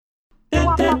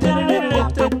Now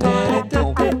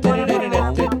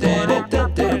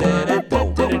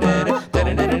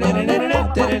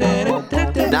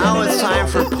it's time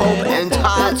for Pope and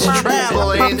Todd's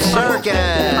Traveling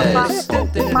Circus.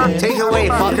 Take it away,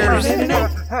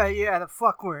 fuckers. Yeah, the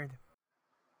fuck word.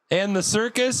 And the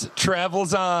circus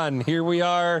travels on. Here we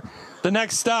are. The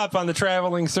next stop on the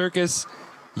traveling circus,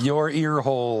 your ear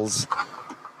holes.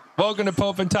 Welcome to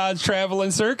Pope and Todd's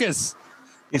Traveling Circus.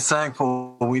 Be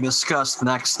thankful we discussed the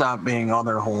next stop being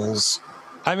other holes.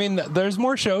 I mean, there's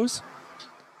more shows.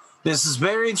 This is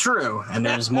very true, and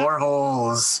there's more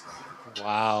holes.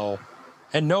 Wow.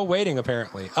 And no waiting,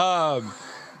 apparently. No,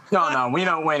 we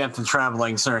don't wait at the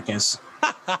traveling circus.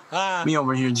 Me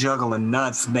over here juggling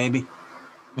nuts, baby.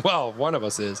 Well, one of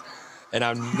us is. And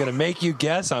I'm going to make you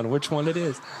guess on which one it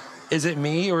is. Is it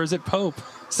me or is it Pope?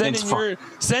 Send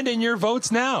in your votes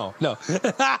now. No.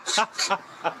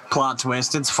 Plot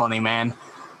twist, it's Funny Man.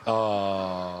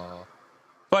 Oh.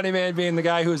 Funny Man being the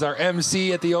guy who's our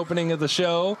MC at the opening of the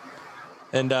show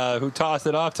and who tossed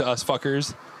it off to us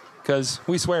fuckers because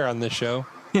we swear on this show.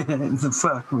 The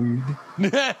fuck weird.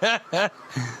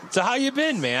 So how you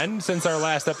been, man, since our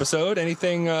last episode?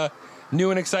 Anything new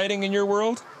and exciting in your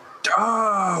world?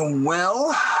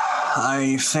 Well,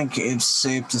 I think it's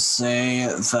safe to say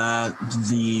that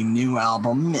the new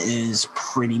album is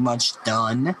pretty much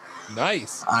done.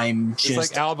 Nice. It's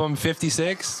like album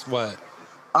 56? What?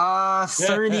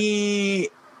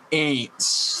 38.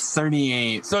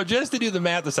 38. So just to do the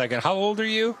math a second, how old are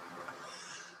you?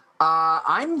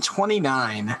 I'm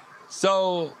 29.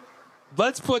 So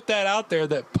let's put that out there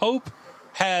that Pope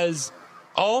has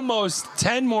almost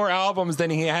 10 more albums than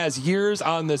he has years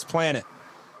on this planet.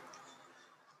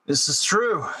 This is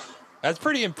true. That's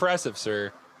pretty impressive,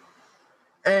 sir.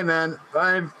 Hey, man,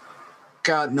 I've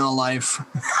got no life.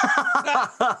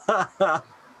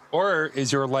 Or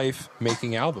is your life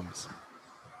making albums?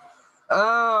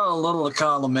 Oh, a little of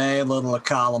column A, a little of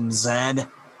column Z.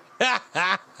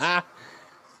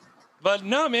 But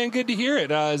no, man, good to hear it.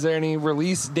 Is there any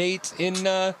release date in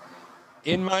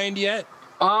mind yet?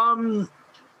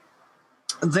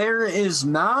 There is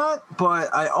not,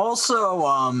 but I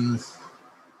also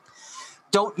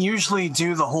don't usually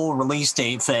do the whole release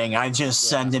date thing. I just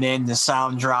send it in to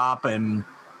Sound Drop, and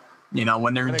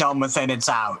when they're done with it, it's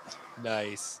out.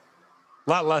 Nice. A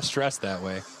lot less stress that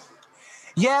way.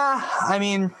 Yeah, I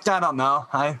mean, I don't know.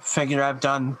 I figure I've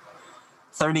done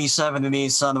 37 of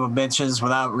these son of a bitches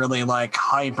without really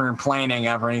hyper planning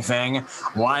everything.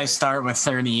 Why start with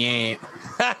 38?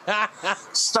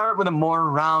 Start with a more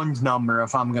round number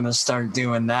if I'm gonna start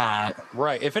doing that.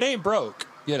 Right. If it ain't broke,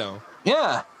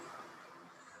 Yeah.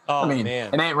 Oh, I mean,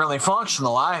 man. it ain't really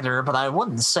functional either, but I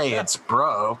wouldn't say it's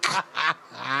broke.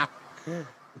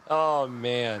 Oh,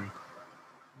 man.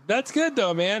 That's good,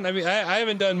 though, man. I mean, I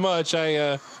haven't done much.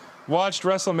 I watched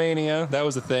WrestleMania. That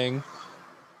was a thing.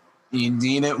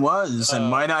 Indeed it was. And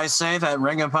might I say that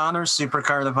Ring of Honor,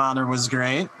 Supercard of Honor was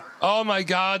great. Oh, my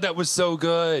God. That was so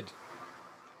good.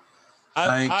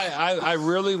 I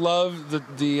really love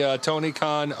the Tony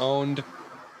Khan owned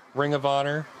Ring of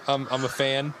Honor. I'm a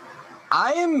fan.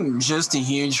 I am just a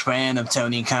huge fan of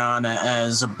Tony Khan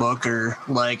as a booker.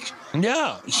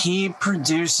 Yeah. He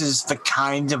produces the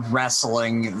kind of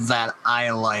wrestling that I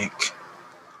like.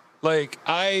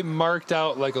 I marked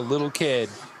out like a little kid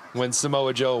when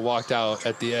Samoa Joe walked out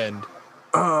at the end.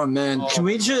 Oh man, can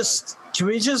we just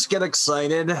get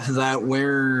excited that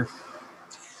we're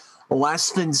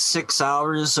less than 6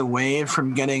 hours away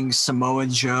from getting Samoa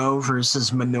Joe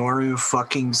versus Minoru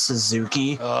fucking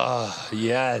Suzuki? Oh,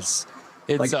 yes.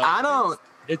 It's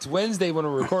It's Wednesday when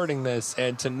we're recording this,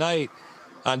 and tonight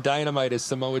on Dynamite is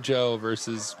Samoa Joe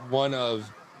versus one of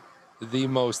the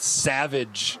most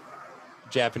savage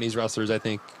Japanese wrestlers, I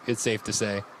think it's safe to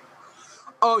say.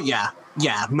 Oh, yeah.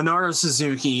 Yeah, Minoru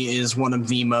Suzuki is one of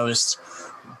the most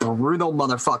brutal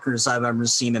motherfuckers I've ever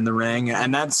seen in the ring,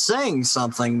 and that's saying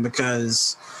something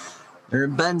because there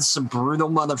have been some brutal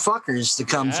motherfuckers to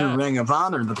come through Ring of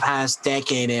Honor the past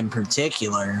decade in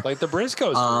particular. Like the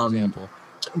Briscoes, for example.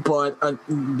 But,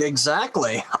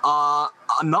 exactly.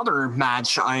 Another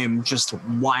match I am just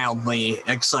wildly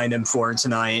excited for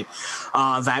tonight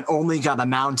that only got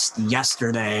announced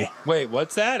yesterday. Wait,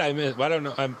 what's that? I don't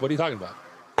know. What are you talking about?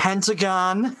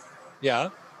 Pentagon. Yeah.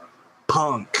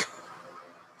 Punk.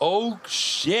 Oh,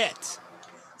 shit.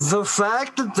 The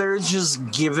fact that they're just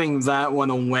giving that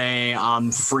one away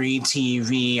on free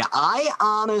TV, I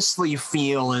honestly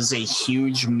feel is a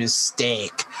huge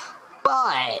mistake.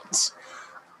 But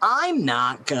I'm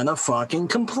not gonna fucking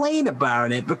complain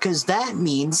about it because that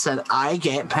means that I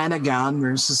get Pentagon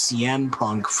versus CM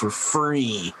Punk for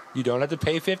free. You don't have to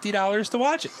pay $50 to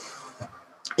watch it.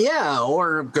 Yeah,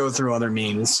 or go through other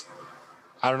means.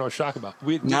 I don't know what you're talking about.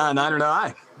 Neither do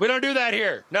I. We don't do that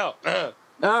here. No.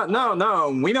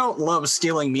 No. We don't love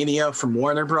stealing media from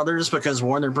Warner Brothers because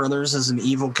Warner Brothers is an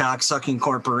evil cocksucking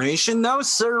corporation. No,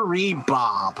 sirree,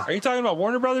 Bob. Are you talking about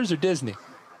Warner Brothers or Disney?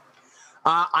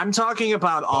 I'm talking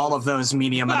about all of those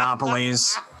media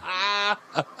monopolies.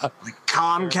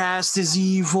 Comcast is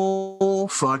evil.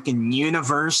 Fucking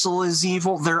Universal is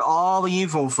evil. They're all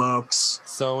evil, folks.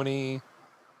 Sony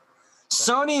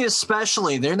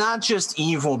especially. They're not just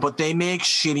evil, but they make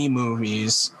shitty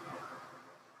movies.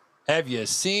 Have you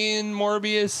seen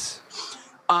Morbius?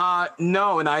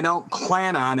 No, and I don't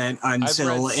plan on it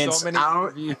until it's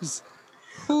out. Reviews.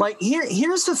 Like,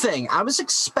 here's the thing. I was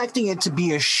expecting it to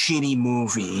be a shitty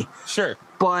movie. Sure.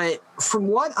 But from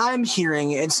what I'm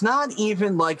hearing, it's not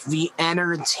even like the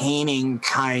entertaining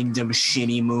kind of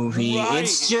shitty movie. Right.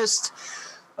 It's just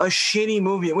a shitty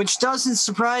movie, which doesn't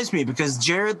surprise me because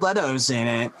Jared Leto's in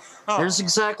it. Oh. There's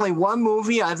exactly one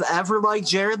movie I've ever liked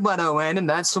Jared Leto in, and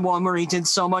that's the one where he did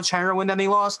so much heroin that he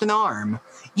lost an arm.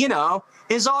 You know,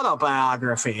 his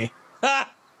autobiography.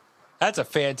 That's a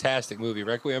fantastic movie,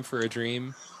 Requiem for a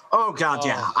Dream. Oh God,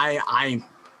 yeah.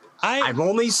 I've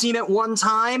only seen it one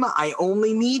time. I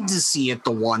only need to see it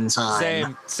the one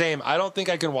time. Same. I don't think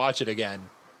I can watch it again.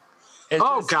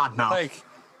 God, no.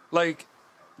 Like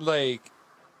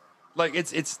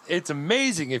it's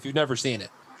amazing if you've never seen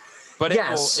it, but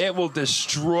it will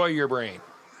destroy your brain.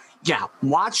 Yeah,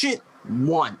 watch it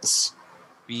once.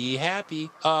 Be happy.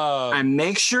 And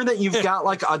make sure that you've got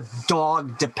like a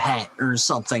dog to pet or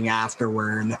something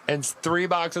afterward. And 3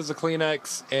 boxes of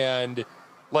Kleenex and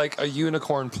like a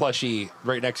unicorn plushie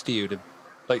right next to you to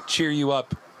like cheer you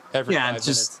up every 5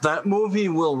 minutes. That movie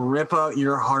will rip out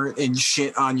your heart and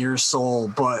shit on your soul,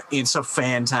 but it's a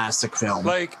fantastic film.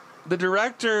 Like, the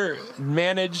director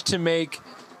managed to make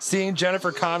seeing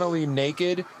Jennifer Connelly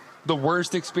naked the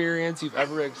worst experience you've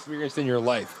ever experienced in your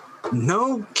life.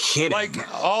 No kidding. Like,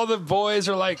 all the boys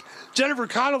are like, Jennifer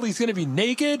Connelly's going to be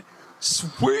naked?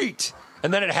 Sweet.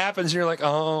 And then it happens and you're like,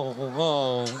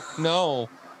 oh, no.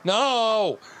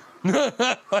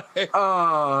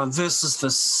 Oh, this is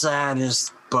the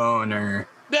saddest boner.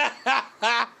 But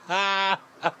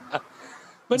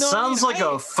no, sounds like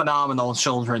a phenomenal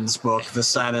children's book, The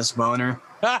Saddest Boner.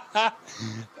 I'd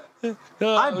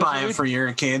buy it for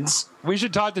your kids. We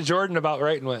should talk to Jordan about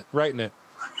writing it.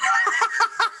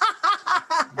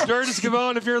 Jordan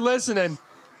Scavone, if you're listening,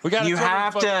 we got. You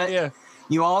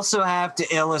also have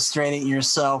to illustrate it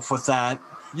yourself with that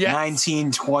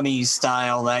 1920s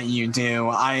style that you do.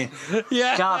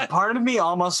 God, part of me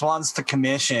almost wants to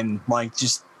commission like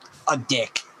just a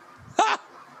dick.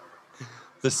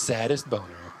 The Saddest Boner.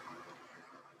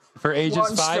 For ages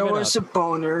Once 5 there and was up. a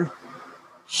boner.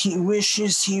 He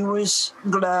wishes he was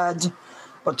glad,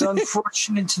 but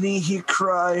unfortunately he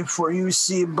cry, for you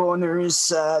see a boner is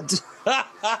sad.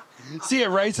 See, it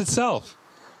writes itself.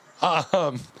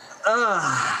 I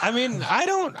mean, I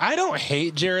don't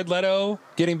hate Jared Leto.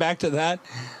 Getting back to that,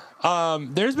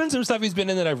 there's been some stuff he's been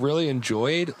in that I've really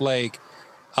enjoyed, like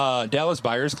Dallas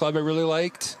Buyers Club. I really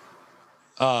liked.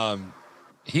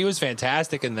 He was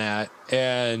fantastic in that,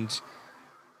 and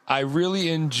I really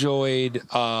enjoyed.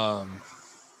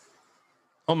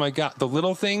 Oh my God, The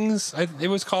Little Things. It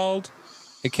was called.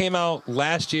 It came out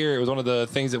last year. It was one of the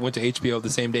things that went to HBO the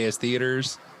same day as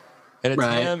theaters, and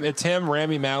it's him,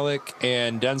 Rami Malek,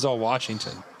 and Denzel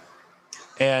Washington.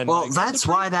 And that's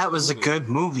why that was a good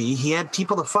movie. He had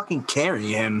people to fucking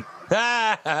carry him.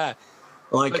 I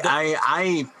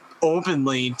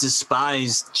openly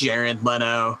despise Jared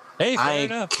Leto. Hey,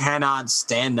 I cannot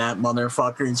stand that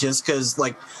motherfucker just because,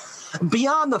 like,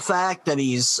 beyond the fact that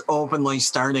he's openly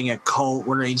starting a cult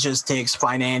where he just takes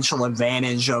financial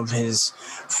advantage of his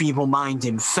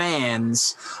feeble-minded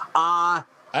fans. I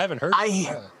haven't heard.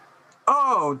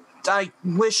 I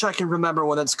wish I could remember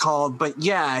what it's called, but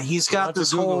yeah, he's got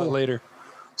this whole later.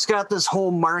 He's got this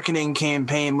whole marketing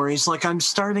campaign where he's like, I'm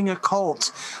starting a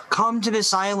cult. Come to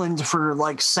this island for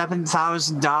like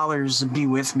 $7,000 and be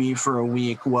with me for a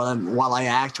week while I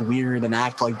act weird and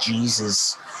act like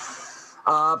Jesus.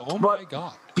 My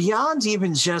God. Beyond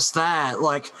even just that,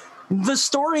 like the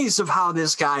stories of how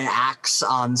this guy acts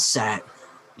on set.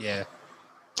 Yeah.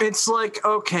 It's like,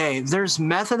 okay, there's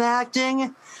method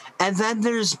acting and then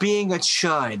there's being a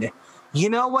chud. You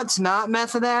know what's not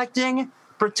method acting?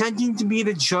 Pretending to be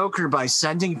the Joker by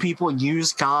sending people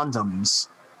used condoms.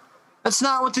 That's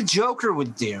not what the Joker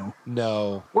would do.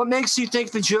 No. What makes you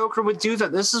think the Joker would do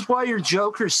that? This is why your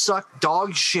Joker sucked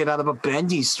dog shit out of a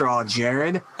bendy straw,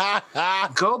 Jared.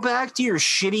 Go back to your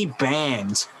shitty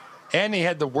band. And he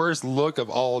had the worst look of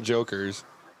all Jokers.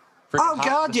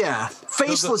 God, yeah.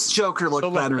 Faceless Joker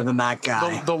looked better than that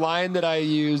guy. The line that I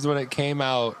used when it came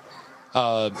out,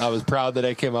 I was proud that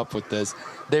I came up with this.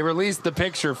 They released the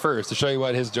picture first to show you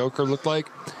what his Joker looked like.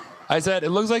 I said, it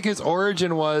looks like his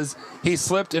origin was he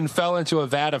slipped and fell into a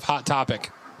vat of Hot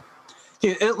Topic.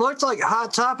 It looked like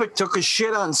Hot Topic took a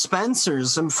shit on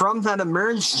Spencer's, and from that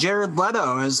emerged Jared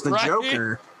Leto as the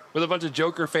Joker. With a bunch of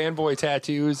Joker fanboy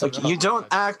tattoos. Like, you don't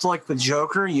act like the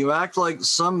Joker, you act like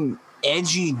some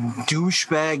edgy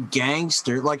douchebag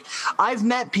gangster. Like, I've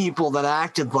met people that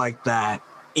acted like that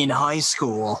in high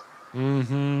school.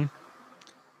 Mm-hmm.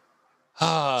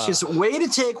 Just way to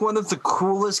take one of the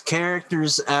coolest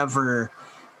characters ever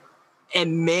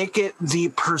and make it the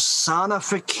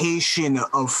personification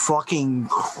of fucking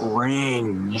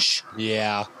cringe.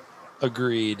 Yeah,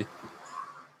 agreed.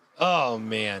 Oh,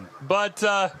 man. But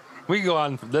we can go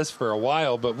on this for a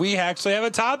while, but we actually have a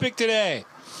topic today.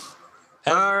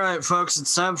 All right, folks,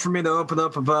 it's time for me to open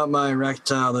up about my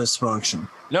erectile dysfunction.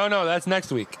 No, that's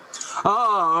next week.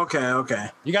 Oh, okay.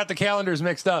 You got the calendars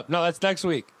mixed up. No, that's next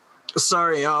week.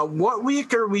 Sorry, what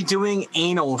week are we doing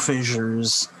anal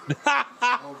fissures?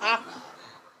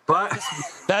 But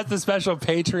that's the special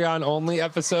Patreon only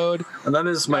episode. And that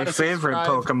is my favorite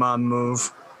Pokemon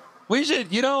move. We should,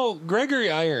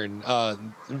 Gregory Iron,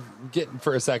 getting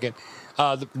for a second,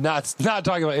 not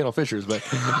talking about anal fissures, but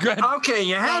okay,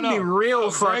 you had me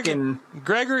real fucking.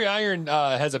 Gregory Iron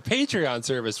has a Patreon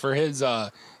service for his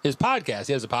podcast.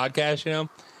 He has a podcast,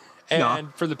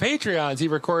 and for the Patreons, he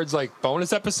records like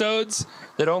bonus episodes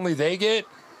that only they get.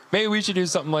 Maybe we should do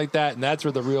something like that, and that's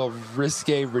where the real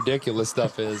risque, ridiculous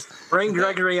stuff is. Bring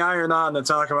Gregory Iron on to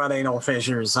talk about anal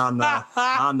fissures on the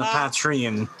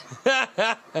Patreon.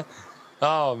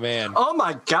 Oh, man. Oh,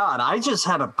 my God. I just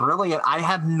had I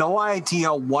had no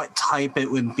idea what type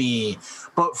it would be.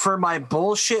 But for my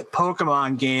bullshit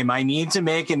Pokemon game, I need to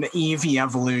make an Eevee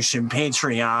Evolution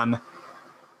Patreon.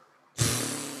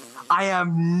 I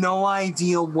have no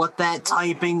idea what that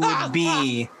typing would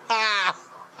be.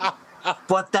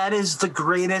 But that is the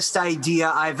greatest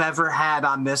idea I've ever had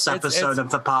on this episode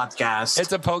of the podcast.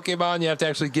 It's a Pokemon you have to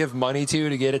actually give money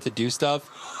to get it to do stuff.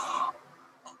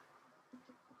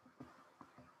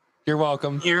 You're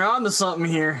welcome. You're on to something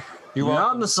here. You're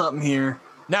on to something here.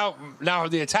 Now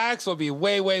the attacks will be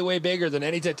way, way, way bigger than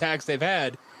any attacks they've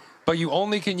had, but you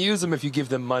only can use them if you give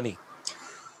them money.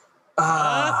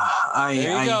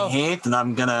 I hate that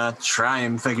I'm gonna try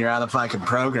and figure out if I can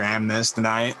program this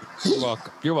tonight.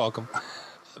 You're welcome.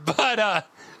 But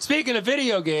speaking of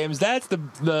video games, that's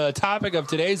the topic of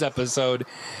today's episode,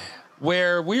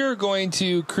 where we're going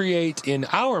to create in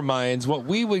our minds what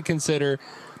we would consider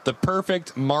the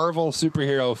perfect Marvel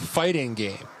superhero fighting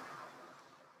game.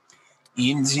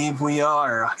 Indeed we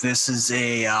are. This is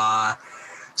a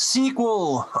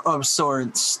sequel of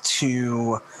sorts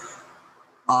to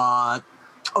a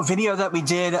video that we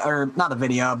did, or not a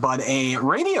video, but a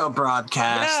radio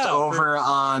broadcast over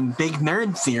on Big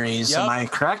Nerd Theories. Yep. Am I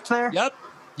correct there?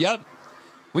 Yep.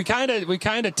 We kind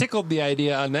of tickled the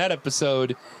idea on that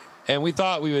episode, and we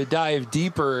thought we would dive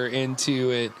deeper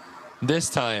into it this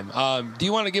time. Do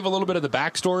you want to give a little bit of the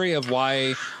backstory of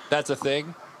why that's a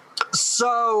thing?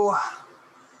 So,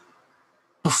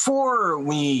 before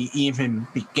we even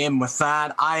begin with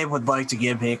that, I would like to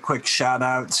give a quick shout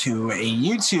out to a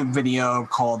YouTube video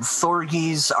called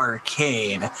Thorgy's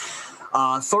Arcade.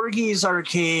 Thorgy's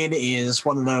Arcade is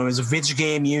one of those video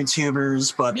game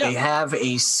YouTubers, but they have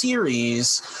a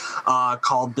series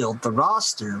called Build the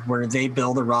Roster, where they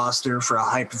build a roster for a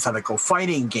hypothetical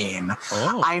fighting game.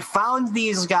 Oh. I found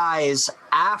these guys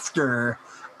after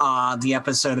the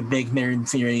episode of Big Nerd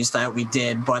Theories that we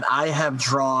did, but I have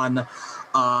drawn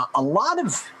a lot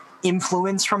of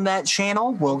influence from that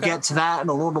channel. We'll get to that in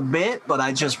a little bit, but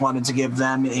I just wanted to give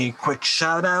them a quick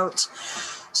shout out.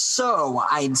 So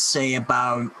I'd say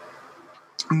about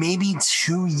maybe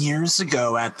 2 years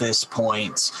ago at this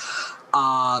point,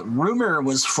 rumor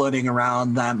was floating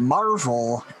around that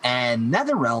Marvel and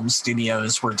NetherRealm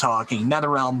Studios were talking,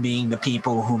 NetherRealm being the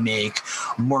people who make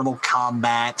Mortal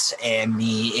Kombat and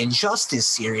the Injustice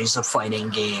series of fighting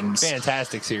games.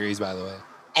 Fantastic series, by the way.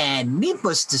 And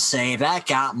needless to say, that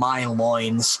got my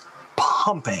loins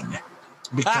pumping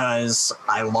because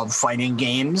I love fighting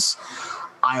games.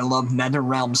 I love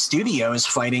NetherRealm Studios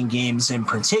fighting games in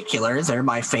particular. They're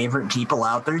my favorite people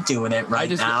out there doing it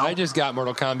now. I just got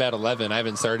Mortal Kombat 11. I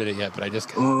haven't started it yet, but I just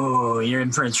got it. Ooh, you're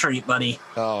in for a treat, buddy.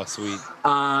 Oh, sweet.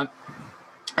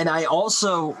 And I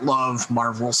also love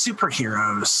Marvel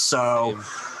superheroes. So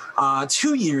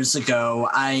 2 years ago,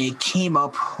 I came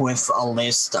up with a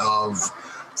list of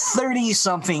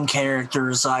 30-something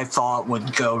characters I thought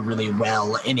would go really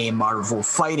well in a Marvel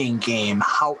fighting game.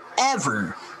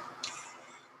 However,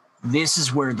 this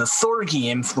is where the Thorgy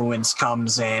influence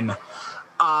comes in.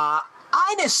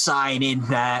 I decided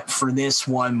that for this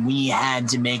one, we had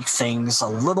to make things a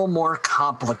little more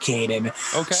complicated.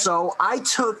 Okay. So I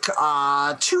took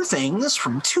 2 things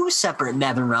from 2 separate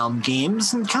NetherRealm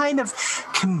games and kind of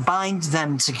combined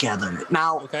them together.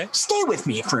 Now, stay with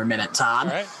me for a minute, Todd.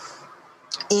 All right.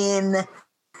 In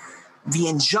the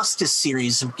Injustice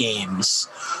series of games,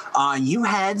 you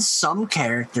had some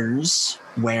characters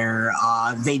where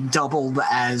they doubled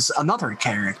as another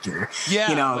character. Yeah,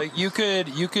 you know, like you could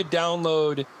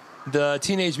download the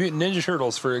Teenage Mutant Ninja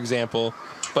Turtles, for example,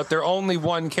 but they're only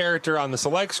one character on the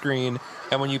select screen,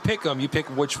 and when you pick them, you pick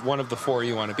which one of the 4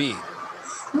 you want to be.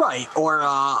 Right, or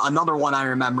another one I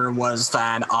remember was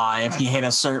that if you hit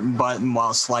a certain button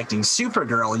while selecting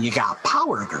Supergirl, you got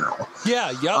Power Girl.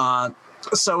 Yeah, yep.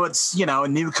 So it's, a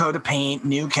new coat of paint,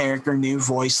 new character, new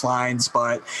voice lines,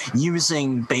 but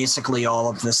using basically all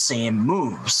of the same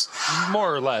moves.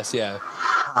 More or less, yeah.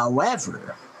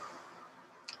 However,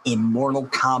 in Mortal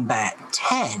Kombat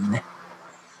 10,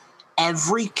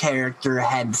 every character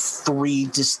had 3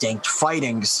 distinct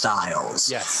fighting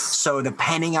styles. Yes. So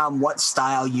depending on what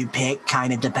style you pick,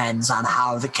 kind of depends on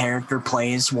how the character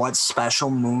plays, what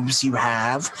special moves you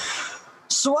have.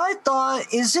 So I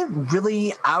thought, is it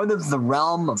really out of the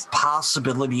realm of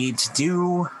possibility to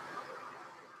do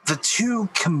the 2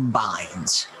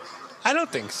 combined? I don't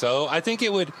think so. I think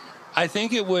it would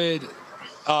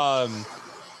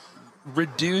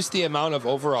reduce the amount of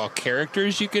overall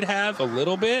characters you could have a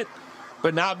little bit,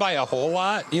 but not by a whole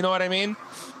lot. You know what I mean?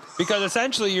 Because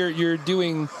essentially you're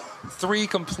doing 3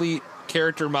 complete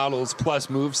character models plus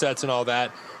movesets and all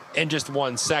that in just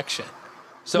one section.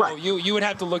 So right. you would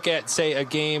have to look at, say, a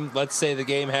game. Let's say the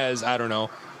game has, I don't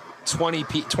know, 20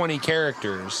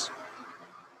 characters.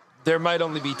 There might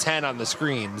only be 10 on the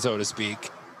screen, so to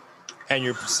speak, and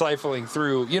you're siphoning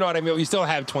through. You know what I mean? You still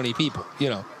have 20 people.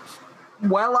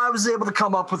 Well, I was able to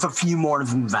come up with a few more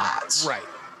than that. Right.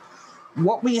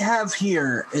 What we have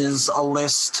here is a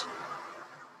list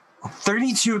of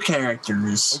 32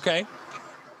 characters. Okay.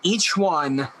 Each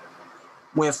one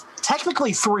with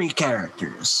technically 3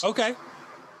 characters. Okay.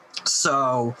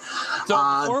 So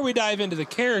before we dive into the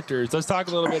characters, let's talk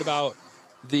a little bit about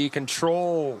the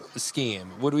control scheme.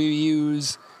 Would we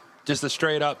use just the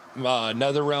straight up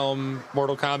NetherRealm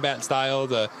Mortal Kombat style,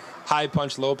 the high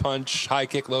punch, low punch, high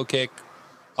kick, low kick?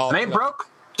 If it ain't broke,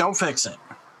 don't fix it.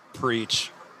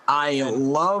 Preach. I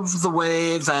love the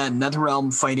way that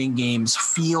NetherRealm fighting games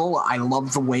feel. I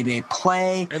love the way they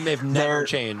play. And they've never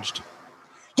changed.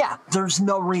 Yeah, there's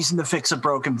no reason to fix a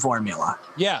broken formula.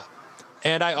 Yeah.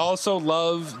 And I also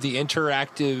love the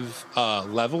interactive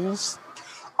levels.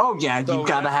 Oh, yeah, so you've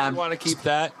got to have... We want to keep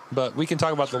that, but we can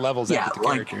talk about the levels after the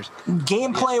characters.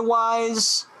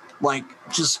 Gameplay-wise,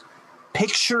 just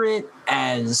picture it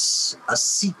as a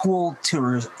sequel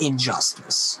to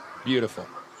Injustice. Beautiful.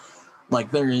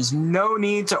 There is no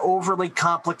need to overly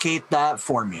complicate that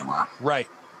formula. Right.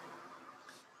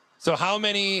 So how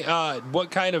many,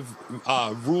 what kind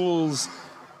of rules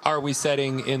are we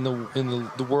setting in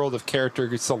the world of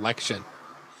character selection?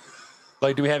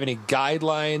 Do we have any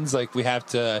guidelines? We have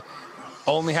to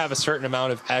only have a certain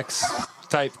amount of X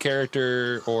type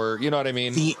character, or you know what I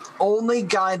mean? The only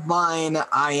guideline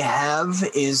I have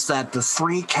is that the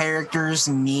 3 characters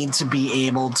need to be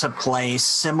able to play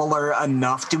similar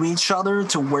enough to each other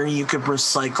to where you could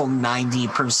recycle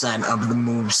 90% of the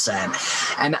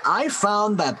moveset. And I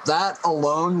found that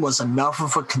alone was enough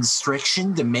of a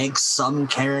constriction to make some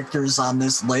characters on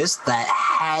this list that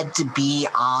had to be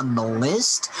on the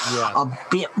list a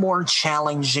bit more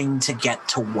challenging to get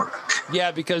to work.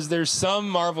 Yeah, because there's some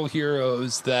Marvel heroes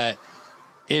that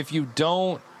if you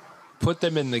don't put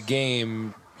them in the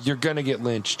game, you're going to get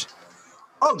lynched.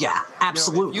 Oh, yeah,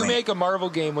 absolutely. If you make a Marvel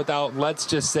game without, let's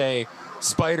just say,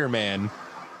 Spider-Man,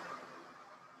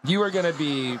 you are going to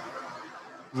be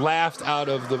laughed out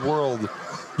of the world.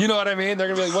 You know what I mean? They're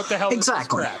going to be like, what the hell is this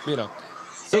crap?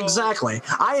 Exactly.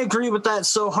 I agree with that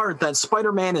so hard that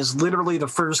Spider-Man is literally the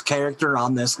first character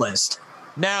on this list.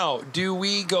 Now, do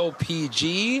we go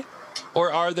PG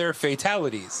or are there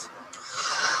fatalities?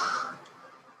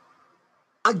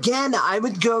 Again, I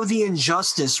would go the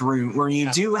Injustice route where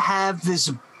you do have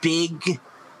this big,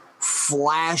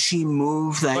 flashy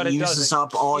move that uses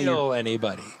up all your... kill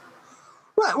anybody.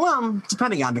 Well,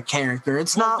 depending on the character.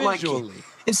 It's not visually.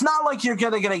 it's not like you're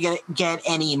gonna get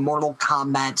any Mortal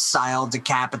Kombat style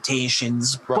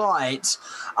decapitations, Right.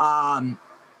 but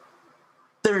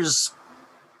there's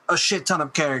a shit ton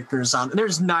of characters on.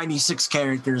 There's 96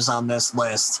 characters on this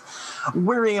list.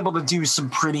 We're able to do some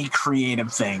pretty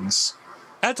creative things.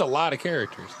 That's a lot of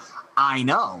characters. I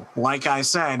know. Like I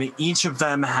said, each of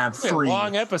them have A 3.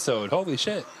 long episode. Holy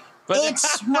shit! But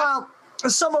It's well,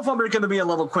 some of them are going to be a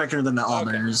little quicker than the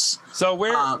others. so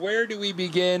where do we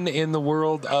begin in the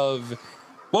world of?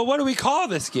 Well, what do we call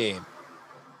this game?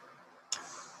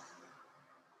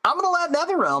 I'm going to let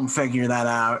NetherRealm figure that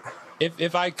out.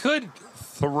 If I could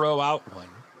throw out one,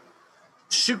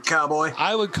 Shoot, cowboy.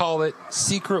 I would call it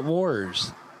Secret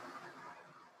Wars.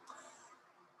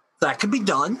 That could be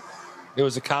done. It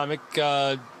was a comic.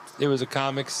 It was a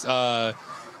comics storyline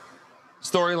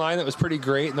that was pretty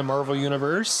great in the Marvel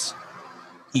universe.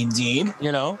 Indeed.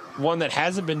 You know, one that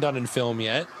hasn't been done in film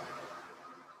yet.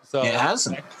 So It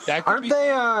hasn't. That could Aren't be, they?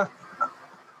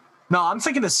 No, I'm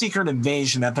thinking of Secret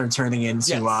Invasion that they're turning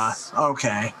into. Yes.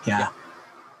 Okay, yeah.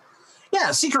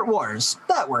 Yeah, Secret Wars.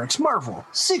 That works. Marvel.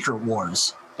 Secret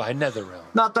Wars. by NetherRealm?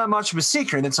 Not that much of a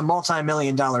secret. It's a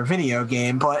multi-million-dollar video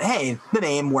game, but hey, the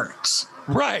name works.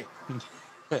 Right.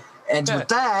 And with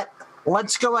that,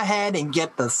 let's go ahead and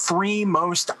get the 3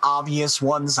 most obvious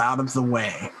ones out of the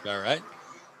way. All right.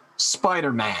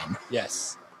 Spider-Man,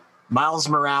 Yes. Miles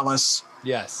Morales,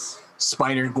 Yes.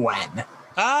 Spider-Gwen.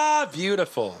 Ah,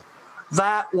 beautiful.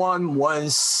 That one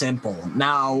was simple.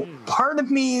 Now, part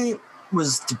of me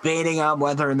was debating on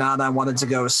whether or not I wanted to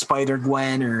go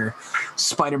Spider-Gwen or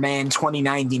Spider-Man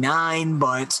 2099,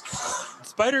 but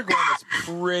Spider-Gwen is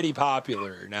pretty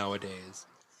popular nowadays.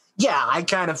 yeah, I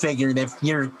kind of figured if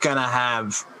you're gonna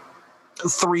have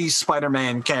 3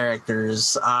 Spider-Man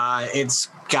characters, it's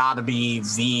gotta be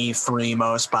the 3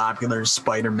 most popular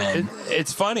Spider-Men.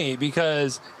 It's funny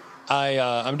because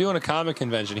I'm doing a comic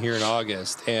convention here in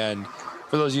August, and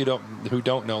for those of you who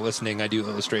don't know listening, I do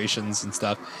illustrations and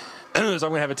stuff. So I'm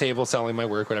going to have a table selling my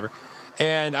work, whatever.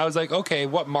 And I was like, okay,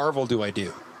 what Marvel do I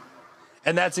do?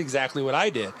 And that's exactly what I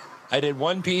did. I did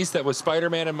one piece that was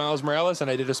Spider-Man and Miles Morales, and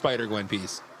I did a Spider-Gwen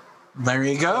piece. There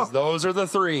you go. Those are the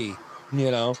 3,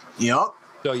 you know? Yep.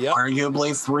 So, yep.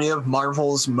 Arguably 3 of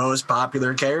Marvel's most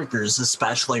popular characters,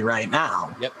 especially right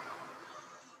now. Yep.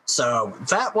 So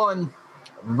that one,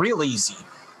 real easy.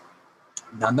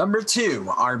 Now, number 2,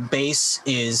 our base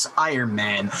is Iron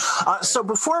Man. So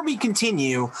before we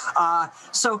continue,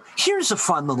 so here's a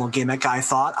fun little gimmick I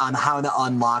thought on how to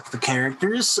unlock the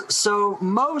characters. So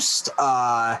most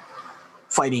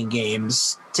fighting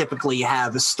games typically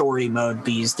have a story mode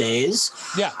these days.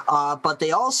 Yeah. But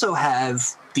they also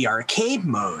have the arcade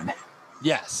mode.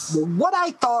 Yes. What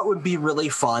I thought would be really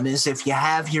fun is if you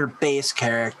have your base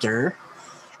character,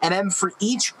 and then for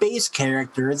each base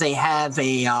character, they have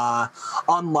a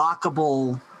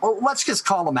unlockable. Well, let's just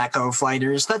call them Echo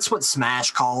Fighters. That's what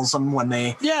Smash calls them when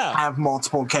they have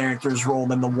multiple characters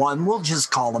rolled into one. We'll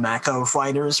just call them Echo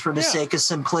Fighters for the sake of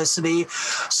simplicity.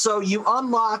 So you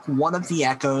unlock one of the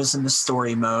Echoes in the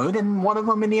story mode and one of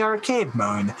them in the arcade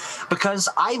mode. Because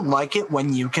I like it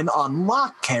when you can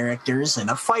unlock characters in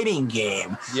a fighting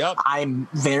game. Yep. I'm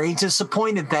very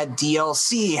disappointed that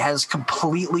DLC has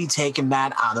completely taken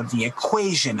that out of the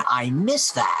equation. I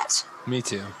miss that. Me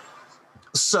too.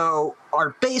 So,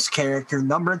 our base character,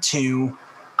 number 2,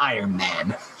 Iron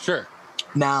Man. Sure.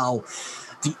 Now,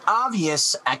 the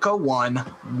obvious Echo 1,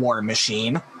 War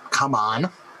Machine. Come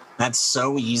on. That's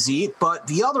so easy. But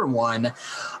the other one,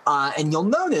 and you'll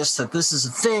notice that this is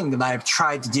a thing that I've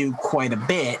tried to do quite a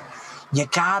bit, you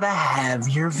gotta have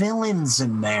your villains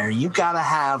in there. You gotta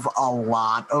have a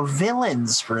lot of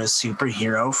villains for a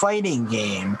superhero fighting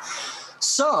game.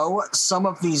 So, some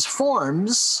of these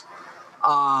forms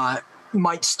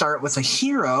might start with a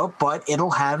hero, but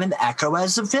it'll have an Echo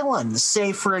as a villain.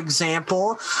 Say, for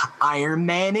example, Iron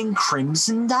Man and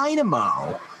Crimson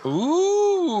Dynamo.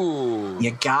 Ooh.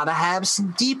 You gotta have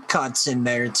some deep cuts in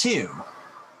there, too.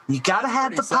 You gotta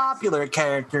have the popular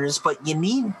characters, but you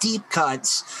need deep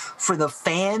cuts for the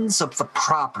fans of the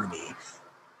property.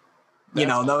 You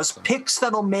know, those picks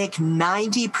that'll make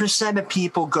 90% of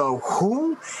people go,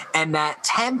 who? And that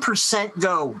 10%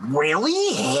 go,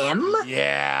 really? Him?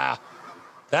 Yeah.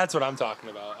 That's what I'm talking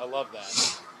about. I love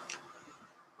that.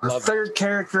 The third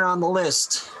character on the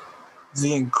list,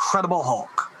 the Incredible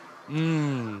Hulk.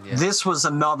 Yeah. This was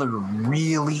another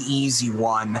really easy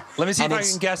one. Let me see if I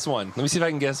can guess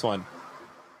one.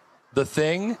 The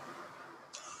Thing?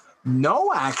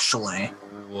 No, actually.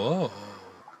 Whoa.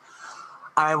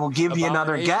 I will give you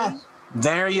another guess.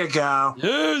 There you go.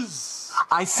 Yes.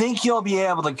 I think you'll be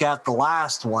able to get the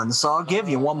last one, so I'll give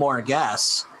you one more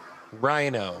guess.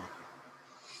 Rhino.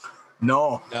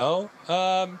 No. No?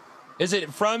 Is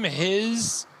it from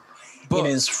his book? It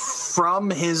is from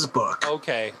his book.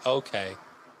 Okay.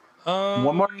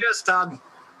 One more guess, Todd.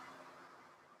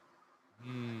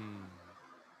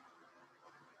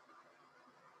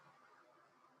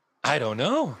 I don't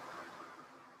know.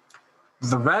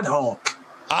 The Red Hulk.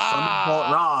 From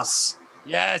Walt Ross.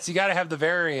 Yes, you got to have the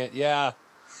variant. Yeah.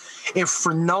 If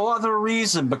for no other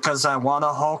reason, because I want a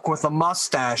Hulk with a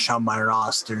mustache on my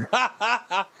roster.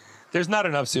 There's not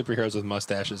enough superheroes with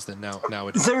mustaches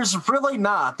nowadays. There's really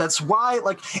not. That's why,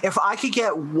 like, if I could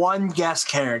get one guest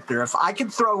character, if I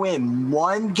could throw in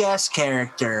one guest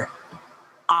character,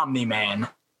 Omni-Man.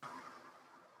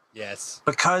 Yes.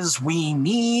 Because we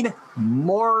need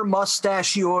more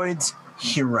mustachioids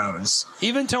heroes.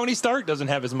 Even Tony Stark doesn't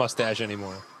have his mustache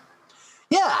anymore.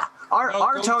 Yeah, our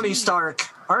goatee. Tony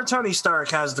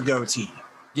Stark has the goatee.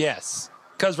 Yes,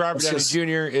 because Robert Downey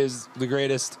Jr. is the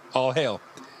greatest. All hail.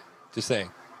 Just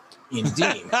saying.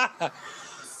 Indeed.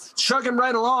 Chugging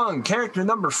right along, character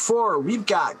number 4, we've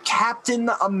got Captain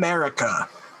America.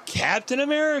 Captain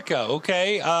America.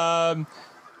 Okay.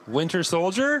 Winter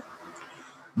Soldier.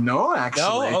 No,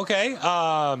 actually. No. Okay.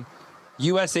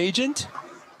 U.S. Agent.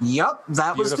 Yep,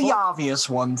 that was the obvious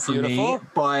one for me.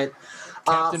 But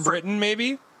Captain Britain,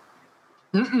 maybe.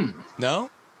 No.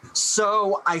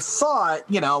 So I thought,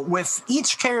 with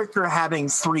each character having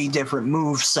 3 different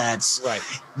move sets, right,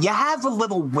 you have a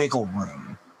little wiggle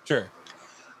room. Sure.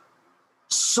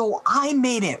 So I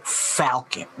made it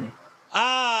Falcon.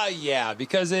 Yeah,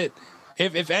 because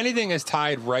if anything is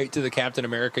tied right to the Captain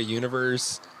America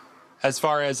universe, as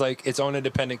far as like its own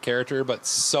independent character, but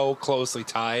so closely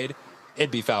tied,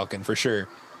 it'd be Falcon for sure.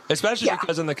 Especially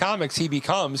because in the comics he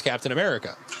becomes Captain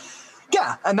America.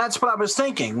 Yeah, and that's what I was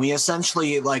thinking. We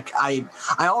essentially, I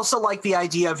also like the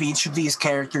idea of each of these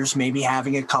characters maybe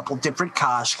having a couple different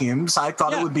costumes. I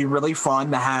thought it would be really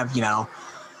fun to have, you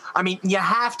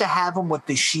have to have them with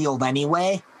the shield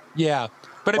anyway. Yeah,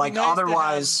 but it'd be nice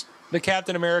otherwise, the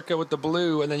Captain America with the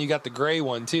blue, and then you got the gray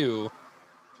one too.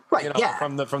 Right,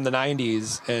 from the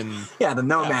 90s. And the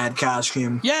Nomad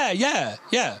costume. Yeah.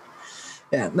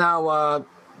 Now,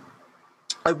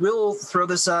 I will throw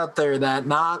this out there that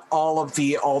not all of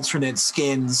the alternate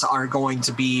skins are going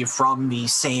to be from the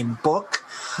same book.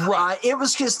 Right. It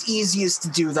was just easiest to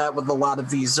do that with a lot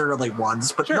of these early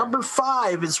ones. But number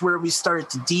 5 is where we start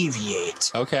to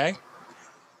deviate. Okay.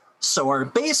 So our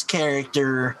base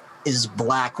character is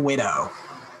Black Widow.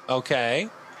 Okay.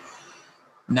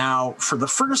 Now, for the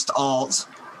first alt,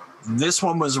 this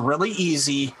one was really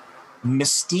easy.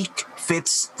 Mystique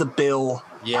fits the bill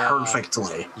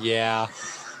perfectly. Yeah.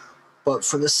 But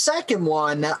for the second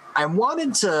one, I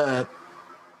wanted to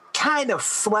kind of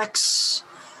flex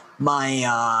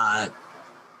my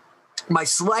my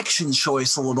selection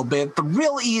choice a little bit. The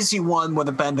real easy one would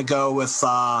have been to go with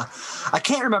I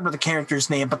can't remember the character's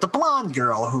name, but the blonde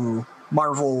girl who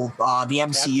Marvel the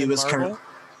MCU is currently.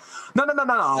 No.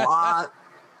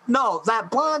 No,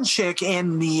 that blonde chick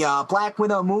in the Black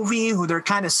Widow movie who they're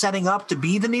kind of setting up to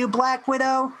be the new Black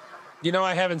Widow.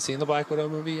 I haven't seen the Black Widow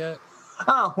movie yet.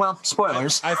 Oh, well,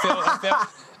 spoilers. I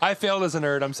failed as a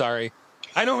nerd. I'm sorry.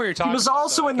 I know who you're talking about. He was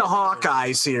also in the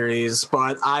Hawkeye series,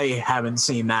 but I haven't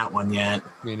seen that one yet.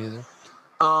 Me neither.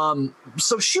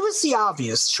 So she was the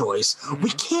obvious choice. We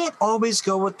can't always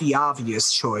go with the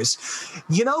obvious choice.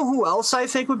 You know who else I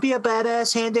think would be a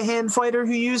badass hand-to-hand fighter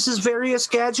who uses various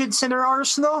gadgets in her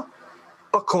arsenal?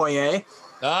 Okoye.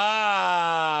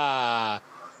 I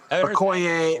haven't heard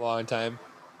that in a long time.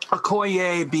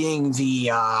 Okoye being the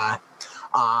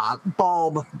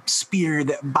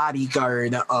bulb-speared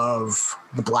bodyguard of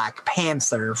the Black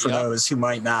Panther, for those who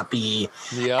might not be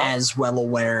as well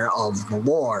aware of the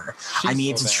lore. I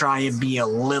need to try and be a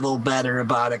little better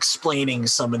about explaining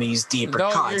some of these deeper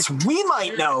cuts. We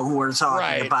might know who we're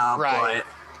talking about, but...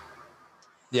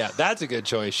 Yeah, that's a good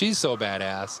choice. She's so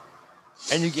badass.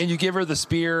 And you give her the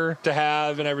spear to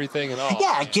have and everything and all.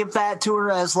 Yeah, give that to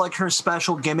her as like her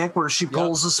special gimmick where she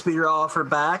pulls the spear off her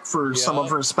back for some of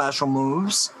her special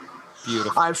moves.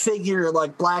 Beautiful. I figure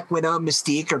like Black Widow,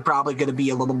 Mystique are probably going to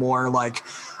be a little more like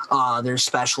their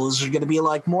specials are going to be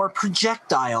like more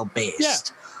projectile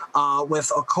based. Yeah.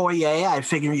 With Okoye, I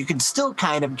figure you can still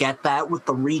kind of get that with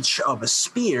the reach of a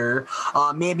spear.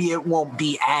 Maybe it won't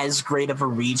be as great of a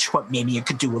reach, but maybe it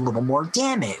could do a little more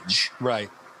damage.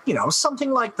 Right.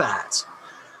 Something like that.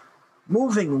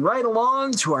 Moving right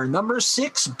along to our number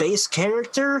 6 base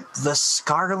character, the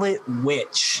Scarlet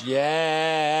Witch.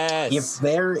 Yes. If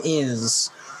there is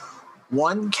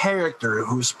one character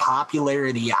whose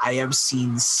popularity I have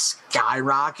seen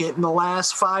skyrocket in the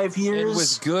last 5 years. And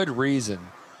with good reason.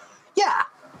 Yeah,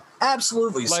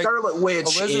 absolutely. Like, Scarlet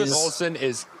Witch Elizabeth Olsen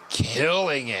is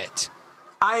killing it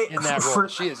in that role.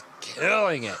 She is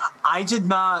killing it. I did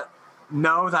not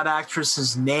know that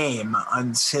actress's name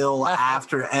until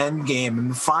after Endgame,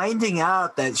 and finding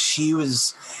out that she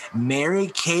was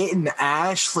Mary-Kate and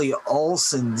Ashley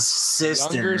Olsen's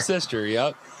sister. Younger sister,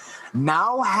 yep.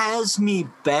 Now has me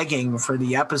begging for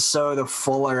the episode of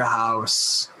Fuller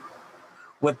House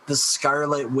with the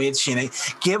Scarlet Witch in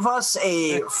it. Give us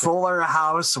a Fuller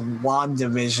House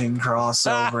WandaVision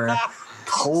crossover.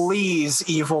 Please,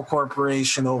 Evil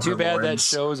Corporation Overlords. Too bad that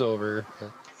show's over.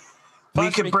 We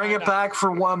could bring it back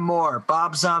for one more.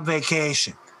 Bob's on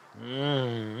vacation.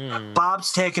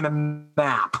 Bob's taking a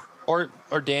nap. Or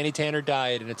Danny Tanner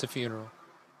died and it's a funeral.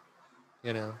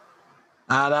 You know.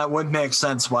 That would make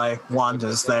sense why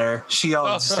Wanda's there. She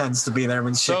always tends to be there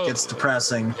when shit gets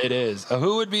depressing. It is.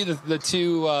 Who would be the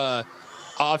two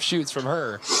offshoots from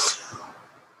her?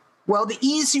 Well, the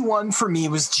easy one for me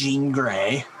was Jean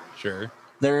Grey. Sure.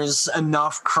 There's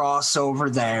enough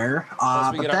crossover there.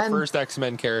 Plus we get our first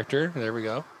X-Men character. There we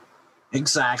go.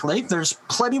 Exactly. There's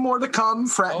plenty more to come.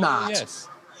 Fret not. Yes.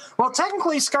 Well,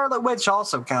 technically, Scarlet Witch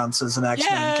also counts as an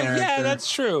X-Men character. Yeah,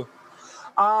 that's true.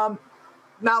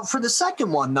 Now, for the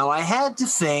second one, though, I had to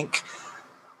think,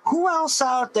 who else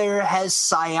out there has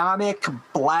psionic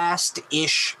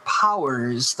blast-ish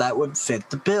powers that would fit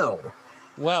the bill?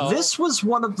 Well, this was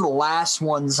one of the last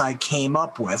ones I came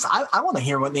up with. I want to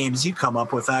hear what names you come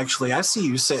up with, actually. I see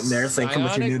you sitting there thinking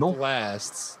with your noodle.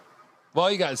 Blasts. Well,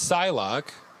 you got Psylocke.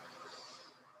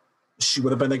 She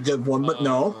would have been a good one, but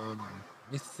no.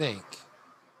 Let me think.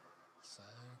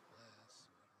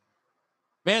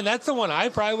 Man, that's the one I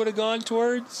probably would have gone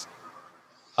towards.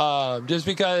 Just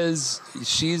because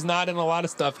she's not in a lot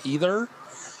of stuff either.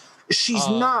 She's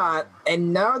not,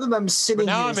 and now that I'm sitting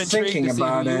here thinking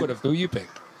about it, who you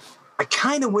picked. I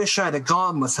kind of wish I'd have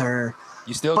gone with her.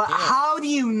 You still but can. How do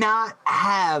you not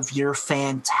have your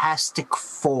Fantastic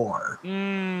Four?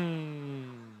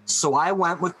 So I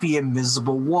went with the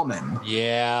Invisible Woman.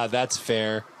 Yeah, that's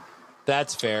fair.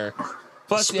 That's fair.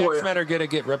 Plus, the X-Men are going to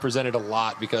get represented a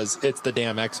lot because it's the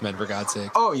damn X-Men, for God's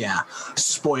sake. Oh, yeah.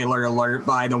 Spoiler alert,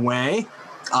 by the way.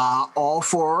 All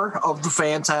four of the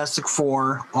Fantastic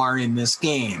Four are in this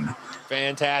game.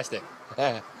 Fantastic.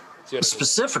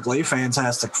 Specifically,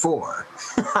 Fantastic Four.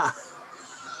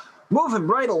 Moving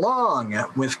right along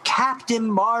with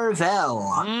Captain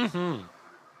Marvel.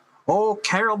 Oh,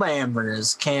 Carol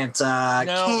Danvers can't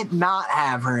not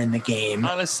have her in the game.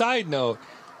 On a side note,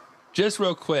 just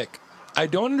real quick, I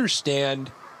don't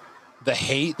understand the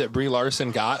hate that Brie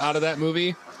Larson got out of that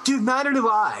movie. Dude, neither do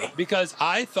I. Because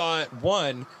I thought,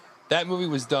 one, that movie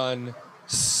was done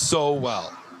so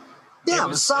well. Yeah, it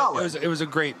was solid. It was a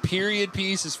great period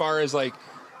piece as far as, like,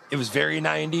 it was very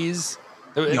 90s.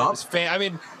 It was I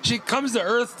mean, she comes to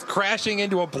Earth crashing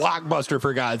into a blockbuster,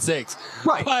 for God's sakes.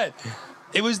 Right. But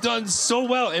it was done so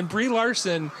well, and Brie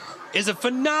Larson is a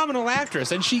phenomenal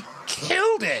actress, and she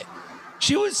killed it.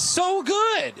 She was so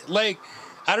good. Like,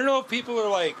 I don't know if people are,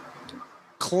 like,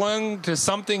 clung to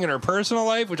something in her personal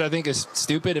life, which I think is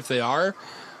stupid if they are.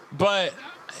 But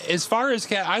as far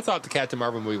as I thought the Captain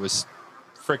Marvel movie was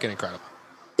freaking incredible.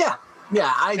 Yeah.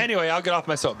 Anyway, I'll get off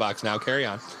my soapbox now. Carry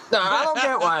on. No, I don't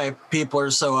get why people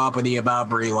are so uppity about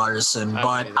Brie Larson,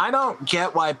 but I don't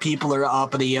get why people are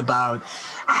uppity about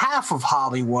half of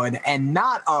Hollywood and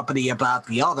not uppity about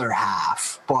the other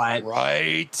half. But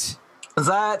right.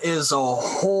 That is a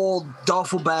whole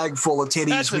duffel bag full of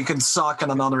titties we can suck in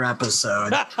another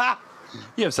episode.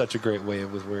 You have such a great way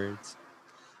with words.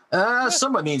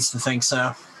 Someone needs to think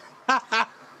so.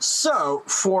 So,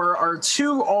 for our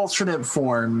two alternate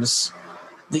forms,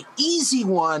 the easy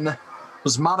one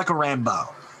was Monica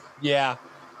Rambeau. Yeah.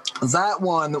 That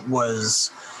one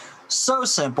was so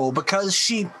simple because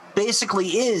she basically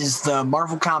is the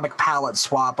Marvel comic palette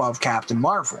swap of Captain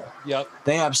Marvel. Yep.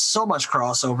 They have so much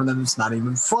crossover that it's not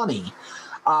even funny.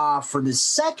 For the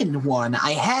second one,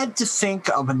 I had to think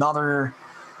of another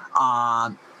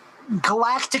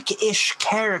galactic-ish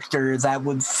character that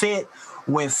would fit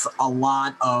with a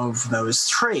lot of those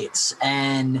traits.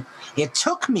 And it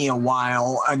took me a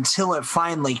while until it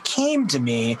finally came to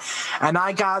me, and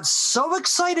I got so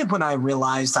excited when I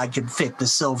realized I could fit the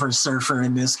Silver Surfer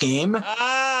in this game.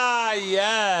 Ah,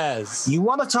 yes. You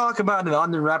want to talk about an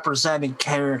underrepresented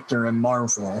character in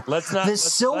Marvel? The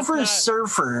Silver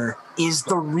Surfer is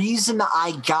the reason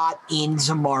I got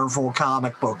into Marvel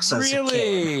comic books as a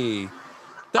kid.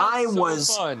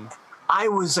 That's fun. I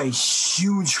was a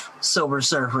huge Silver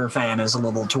Surfer fan as a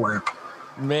little twerp.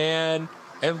 Man,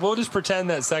 and we'll just pretend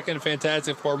that second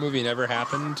Fantastic Four movie never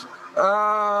happened.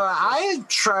 I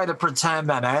try to pretend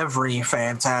that every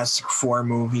Fantastic Four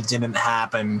movie didn't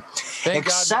happen,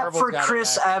 except for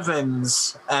Chris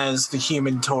Evans as the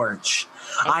Human Torch.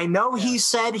 I know he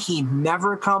said he'd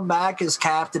never come back as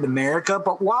Captain America,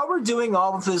 but while we're doing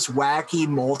all of this wacky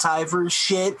multiverse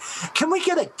shit, can we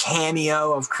get a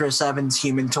cameo of Chris Evans'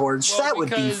 Human Torch? Well, that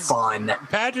would be fun.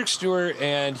 Patrick Stewart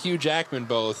and Hugh Jackman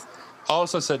both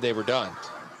also said they were done.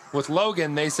 With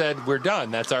Logan, they said we're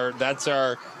done. That's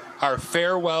our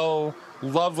farewell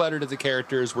love letter to the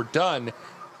characters. We're done.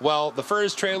 Well, the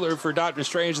first trailer for Doctor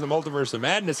Strange and the Multiverse of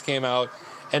Madness came out,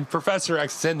 and Professor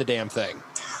X is in the damn thing.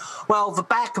 Well, the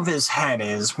back of his head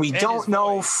is. We don't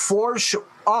know for sure.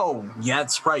 Oh, yeah,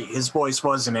 that's right. His voice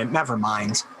wasn't it. Never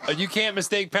mind. You can't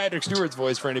mistake Patrick Stewart's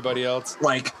voice for anybody else.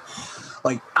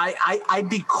 I'd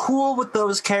be cool with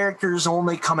those characters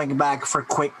only coming back for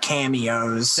quick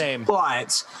cameos. Same.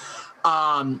 But,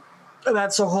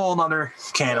 that's a whole other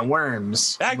can of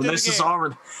worms. This is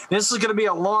going to be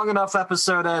a long enough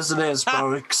episode as it is,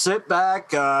 folks. Sit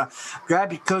back,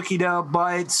 grab your cookie dough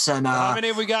bites, and how many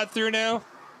have we got through now?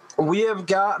 We have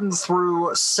gotten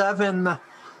through 7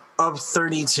 of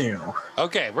 32.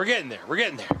 Okay, we're getting there.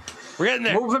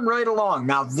 Moving right along.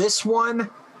 Now, this one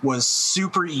was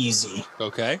super easy.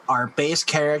 Okay. Our base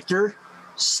character,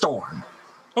 Storm.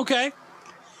 Okay.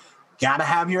 Gotta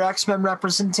have your X-Men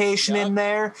representation in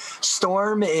there.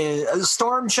 Storm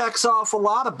checks off a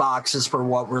lot of boxes for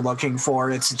what we're looking for.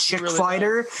 It's a chick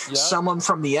fighter, someone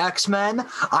from the X-Men.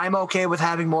 I'm okay with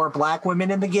having more black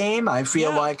women in the game. I feel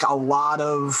like a lot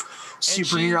of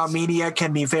superhero media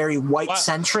can be very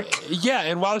white-centric. Yeah,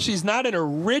 and while she's not an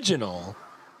original,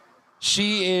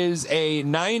 she is a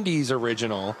 90s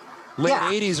original, late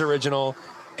 80s original,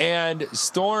 and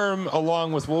Storm,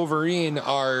 along with Wolverine,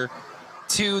 are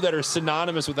two that are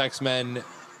synonymous with X-Men,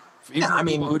 even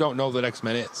people who don't know what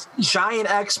X-Men is. Giant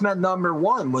X-Men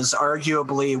 #1 was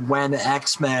arguably when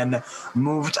X-Men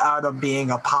moved out of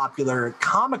being a popular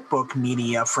comic book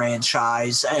media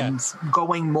franchise and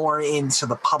going more into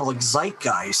the public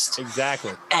zeitgeist.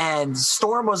 Exactly. And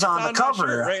Storm was on the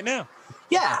cover right now.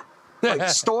 Yeah. Like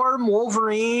Storm,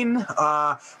 Wolverine,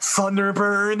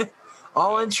 Thunderbird,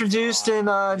 all introduced in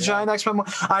Giant X-Men.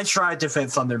 I tried to fit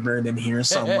Thunderbird in here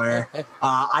somewhere.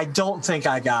 I don't think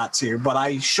I got to, but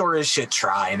I sure as shit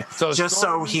tried.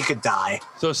 So he could die.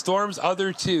 So Storm's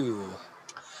other two.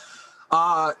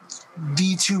 The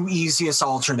two easiest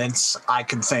alternates I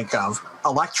can think of.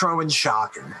 Electro and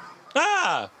Shocker.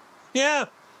 Yeah.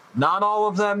 Not all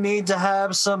of them need to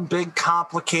have some big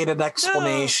complicated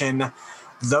explanation. No.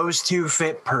 Those two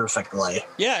fit perfectly.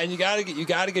 Yeah, and you gotta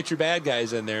get your bad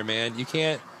guys in there, man. You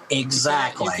can't You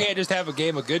can't just have a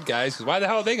game of good guys, because why the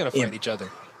hell are they gonna fight each other?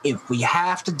 If we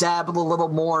have to dabble a little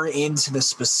more into the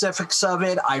specifics of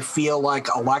it, I feel like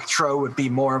Electro would be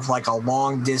more of like a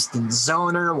long distance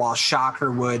zoner, while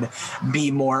Shocker would be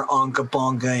more unka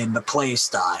bunga in the play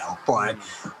style. But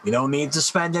we don't need to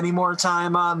spend any more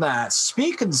time on that.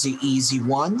 Speaking of the easy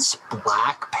ones,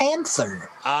 Black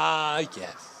Panther.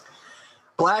 Yes.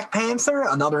 Black Panther,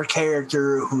 another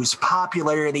character whose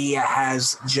popularity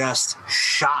has just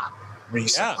shot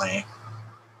recently.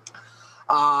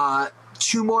 Yeah.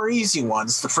 Two more easy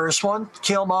ones. The first one,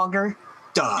 Killmonger.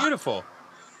 Duh. Beautiful.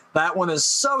 That one is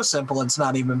so simple, it's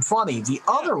not even funny. The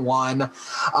other one,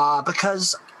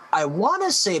 because I want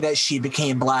to say that she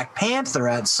became Black Panther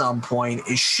at some point,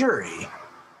 is Shuri.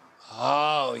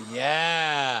 Oh,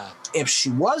 yeah. If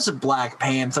she was a Black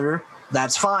Panther,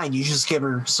 that's fine. You just give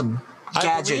her some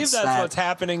gadgets. I believe that's what's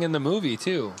happening in the movie,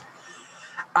 too.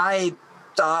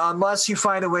 Unless you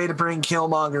find a way to bring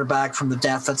Killmonger back from the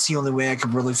death, that's the only way I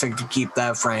could really think to keep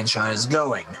that franchise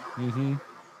going. Mm-hmm.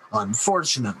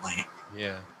 Unfortunately.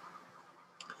 Yeah.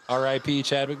 R.I.P.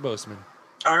 Chadwick Boseman.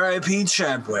 R.I.P.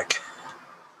 Chadwick.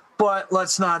 But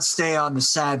let's not stay on the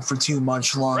sad for too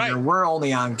much longer. Right. We're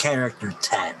only on character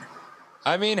 10.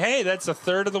 I mean, hey, that's a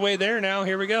third of the way there now.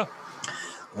 Here we go.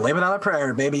 Living on a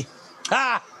prayer, baby.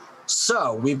 Ah!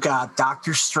 So, we've got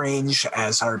Doctor Strange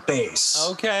as our base.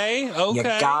 Okay. You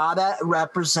gotta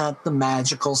represent the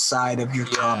magical side of your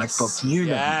comic book universe.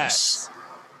 Yes.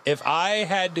 If I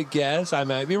had to guess, I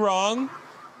might be wrong.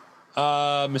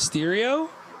 Mysterio?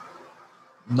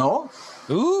 No.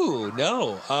 Ooh,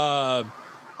 no.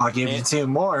 I'll give you two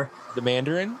more. The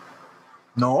Mandarin?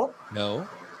 No. No.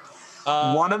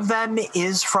 One of them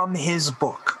is from his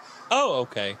book. Oh,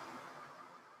 okay.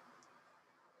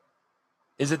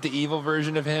 Is it the evil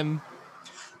version of him?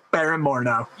 Baron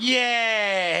Mordo.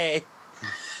 Yay!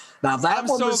 Now that I'm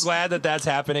so glad that that's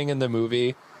happening in the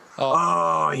movie.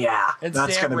 Oh yeah, And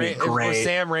that's Sam gonna be great. Was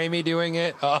Sam Raimi doing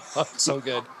it? Oh, so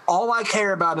good. All I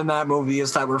care about in that movie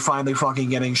is that we're finally fucking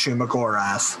getting Shuma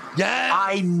Gorath. Yeah.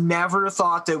 I never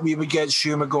thought that we would get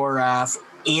Shuma Gorath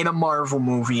in a Marvel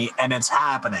movie, and it's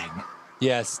happening.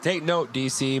 Yes. Take note,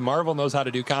 DC. Marvel knows how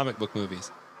to do comic book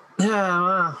movies.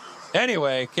 Yeah.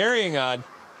 Anyway, carrying on.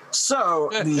 So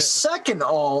the second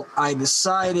alt, I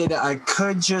decided I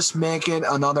could just make it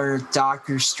another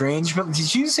Doctor Strange. But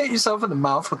did you hit yourself in the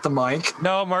mouth with the mic?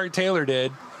 No, Mark Taylor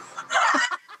did.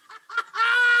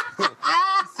 He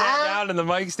sat down in the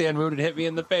mic stand moved and hit me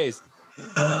in the face.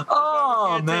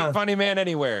 Oh Can't man! take Funny Man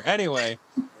anywhere. Anyway,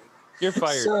 you're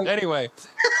fired. So- Anyway,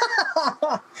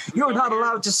 You're not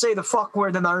allowed to say the fuck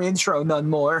word in our intro none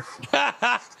more.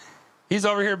 he's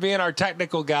over here being our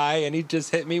technical guy, and he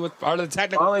just hit me with part of the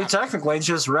technical. Well, he technically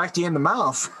just wrecked you in the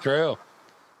mouth. True.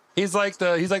 He's like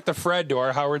the Fred to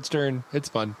our Howard Stern. It's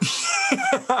fun.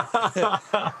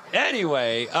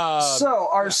 Anyway, So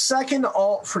our second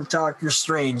alt for Doctor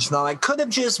Strange. Now I could have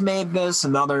just made this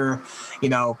another,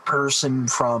 person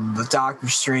from the Doctor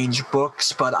Strange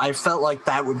books, but I felt like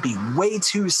that would be way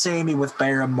too samey with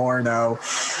Baron Mordo,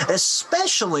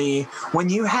 especially when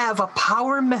you have a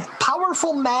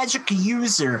powerful magic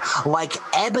user like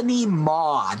Ebony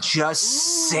Maw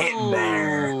just sitting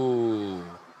there. Ooh,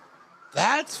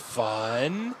 that's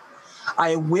fun.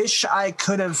 I wish I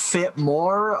could have fit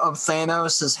more of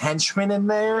Thanos' henchmen in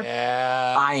there.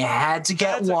 Yeah. I had to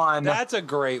get one. That's a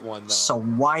great one, though. So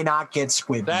why not get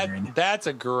Squidward? That's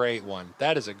a great one.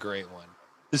 That is a great one.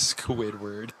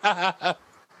 Squidward.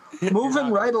 Moving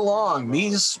right along,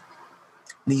 these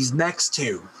next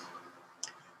two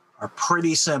are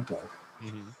pretty simple.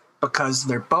 Because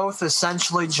they're both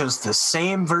essentially just the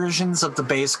same versions of the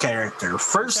base character.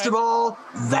 First of all,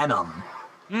 Venom.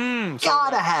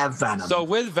 Gotta have Venom. So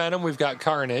with Venom, we've got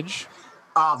Carnage.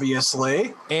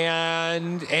 Obviously.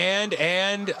 And let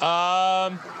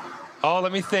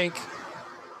me think.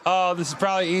 Oh, this is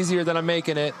probably easier than I'm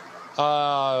making it.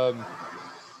 I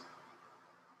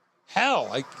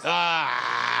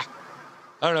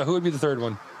don't know. Who would be the third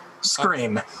one?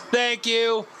 Scream. Thank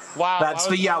you. Wow. That's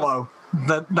the yellow.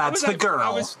 That's the girl.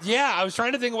 I was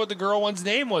trying to think of what the girl one's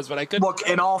name was, but I couldn't. Look,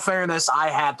 in all fairness, I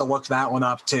had to look that one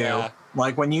up too. Yeah.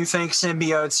 Like when you think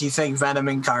symbiotes, you think Venom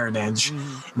and Carnage.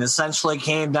 And essentially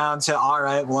came down to, all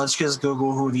right, well, let's just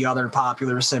Google who the other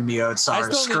popular symbiotes are.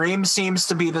 Scream seems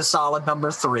to be the solid number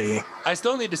 3. I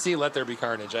still need to see Let There Be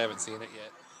Carnage. I haven't seen it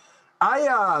yet.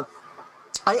 I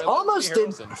almost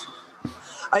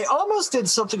did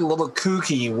something a little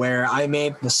kooky where I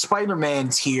made the Spider-Man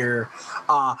tier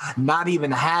not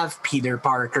even have Peter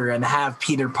Parker and have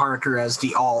Peter Parker as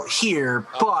the alt here,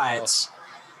 but,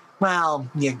 well,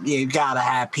 you gotta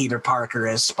have Peter Parker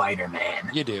as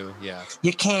Spider-Man. You do, yeah.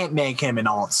 You can't make him an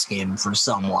alt skin for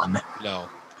someone. No.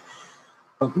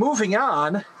 But moving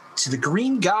on to the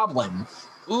Green Goblin.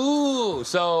 Ooh,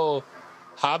 so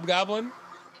Hobgoblin?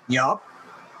 Yup.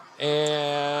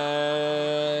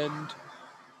 And...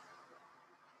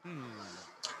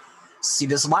 See,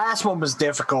 this last one was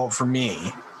difficult for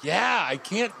me. Yeah, I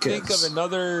can't think of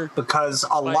another... Because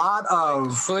a lot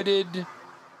of... hooded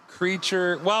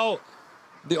creature... Well,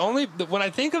 when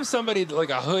I think of somebody like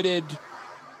a hooded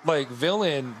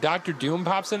villain, Doctor Doom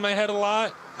pops in my head a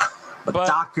lot. But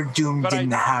Doctor Doom didn't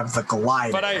have the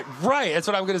glider. Right, that's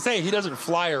what I'm going to say. He doesn't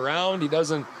fly around. He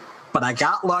doesn't... But I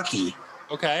got lucky.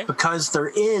 Okay. Because there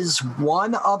is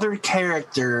one other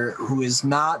character who is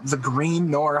not the Green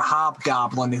nor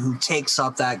Hobgoblin who takes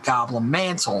up that Goblin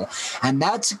mantle, and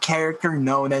that's a character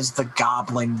known as the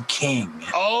Goblin King.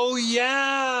 Oh,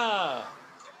 yeah!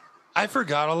 I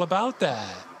forgot all about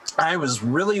that. I was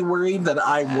really worried that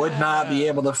I would not be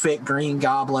able to fit Green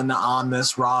Goblin on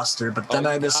this roster, but then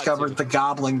I discovered the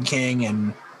Goblin King,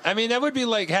 and... I mean, that would be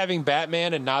like having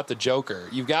Batman and not the Joker.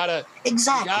 You've got to...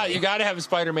 Exactly. You got to have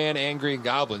Spider-Man and Green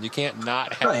Goblin. You can't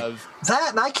not have... Right. That,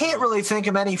 and I can't really think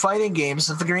of any fighting games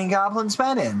that the Green Goblin's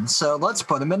been in, so let's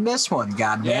put him in this one,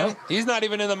 goddammit. He's not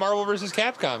even in the Marvel vs.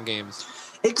 Capcom games.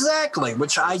 Exactly,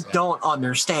 which I don't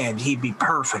understand. He'd be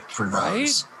perfect for those.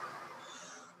 Right?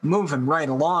 Moving right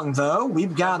along, though,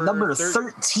 we've got number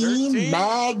 13,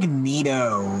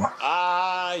 Magneto.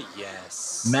 Ah,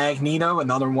 yes. Magneto,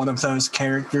 another one of those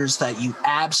characters that you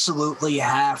absolutely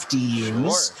have to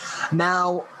use. Sure.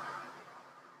 Now,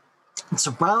 it's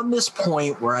around this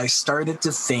point where I started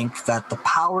to think that the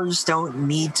powers don't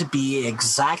need to be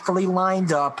exactly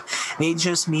lined up. They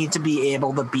just need to be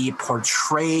able to be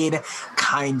portrayed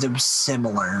kind of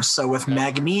similar. So with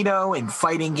Magneto in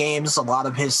fighting games, a lot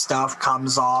of his stuff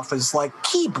comes off as like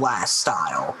Ki Blast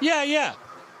style. Yeah.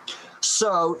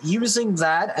 So, using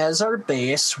that as our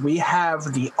base, we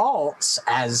have the alts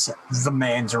as the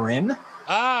Mandarin.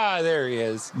 Ah, there he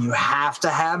is. You have to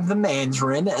have the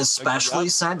Mandarin, especially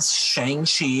since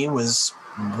Shang-Chi was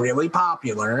really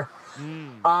popular.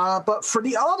 But for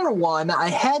the other one, I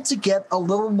had to get a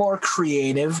little more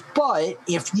creative. But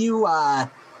if you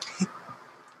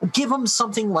give him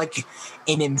something like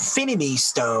an Infinity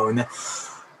Stone,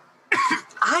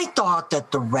 I thought that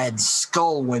the Red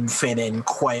Skull would fit in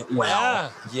quite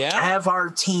well. Yeah. Have our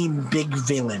team big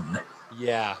villain.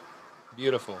 Yeah.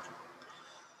 Beautiful.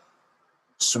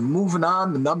 So moving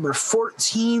on to number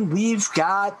 14, we've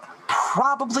got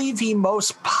probably the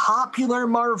most popular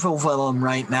Marvel villain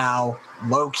right now,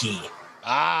 Loki.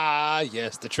 Ah,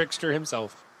 yes, the trickster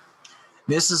himself.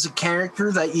 This is a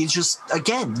character that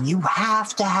you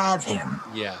have to have him.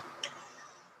 Yeah.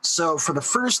 So for the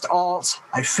first alt,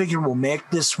 I figure we'll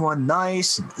make this one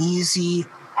nice and easy.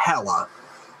 Hela.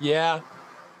 Yeah.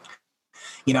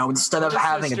 Instead of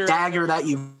having a dagger that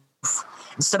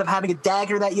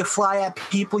you fly at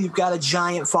people, you've got a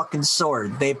giant fucking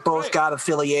sword. They both got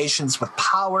affiliations with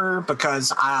power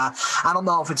because I don't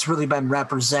know if it's really been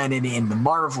represented in the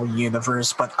Marvel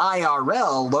universe, but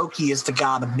IRL, Loki is the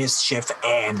god of mischief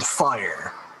and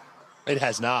fire. It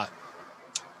has not.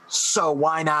 So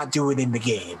why not do it in the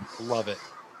game? Love it.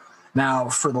 Now,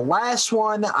 for the last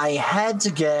one, I had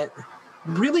to get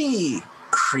really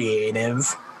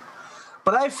creative.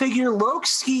 But I figure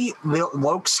Loki, my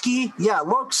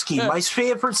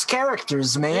favorite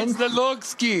characters, man. It's the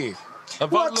Loki. A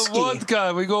bottle of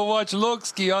vodka. We go watch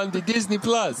Loki on the Disney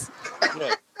Plus.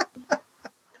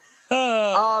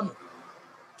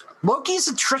 Loki's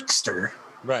a trickster.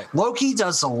 Right. Loki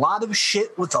does a lot of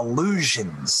shit with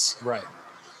illusions. Right.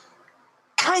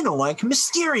 Kind of like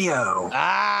Mysterio.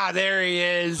 Ah, there he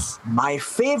is. My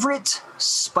favorite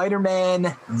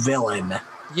Spider-Man villain.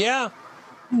 Yeah.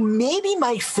 Maybe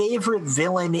my favorite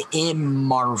villain in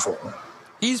Marvel.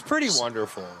 He's pretty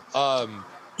wonderful.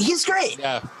 He's great.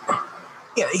 Yeah.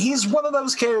 Yeah, he's one of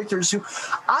those characters who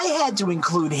I had to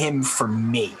include him for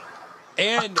me.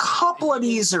 And a couple of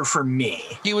these are for me.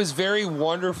 He was very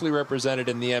wonderfully represented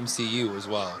in the MCU as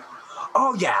well.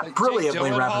 Oh yeah,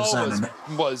 brilliantly represented.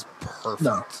 Was perfect.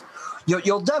 No.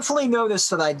 You'll definitely notice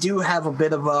that I do have a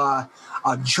bit of a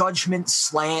judgment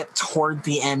slant toward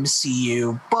the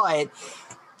MCU, but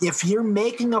if you're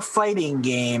making a fighting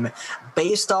game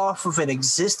based off of an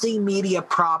existing media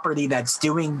property that's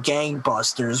doing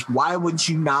gangbusters, why would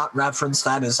you not reference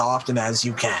that as often as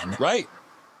you can? Right.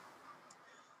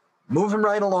 Moving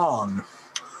right along,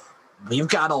 we've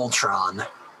got Ultron.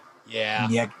 Yeah.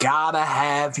 You gotta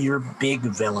have your big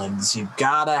villains. You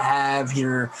gotta have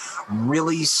your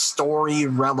really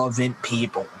story-relevant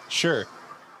people. Sure.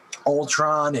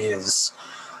 Ultron is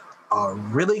a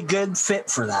really good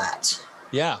fit for that.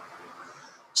 Yeah.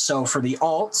 So for the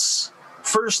alts,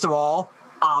 first of all,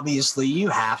 obviously you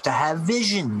have to have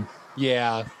Vision.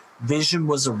 Yeah. Vision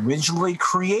was originally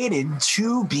created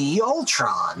to be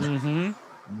Ultron. Mm-hmm.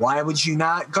 Why would you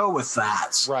not go with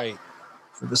that? Right.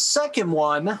 For the second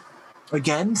one,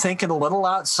 again, thinking a little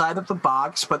outside of the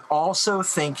box, but also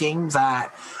thinking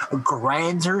that a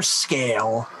grander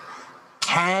scale,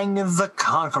 Kang the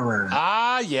Conqueror.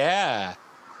 Ah, yeah.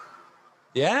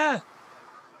 Yeah.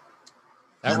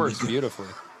 That works beautifully.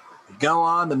 Go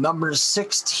on to number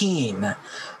 16.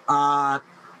 Now,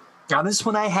 this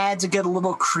one I had to get a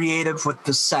little creative with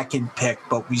the second pick,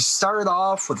 but we start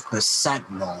off with the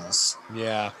Sentinels.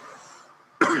 Yeah.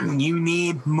 You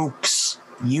need mooks.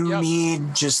 You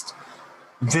need just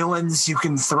villains you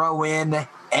can throw in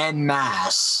en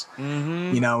masse.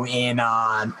 Mm-hmm.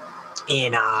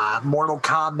 In Mortal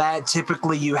Kombat,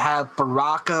 typically you have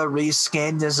Baraka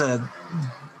reskinned as a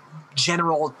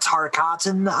General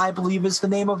Tarkatan, I believe is the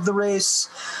name of the race.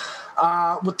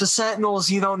 With the Sentinels,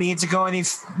 you don't need to go any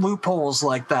loopholes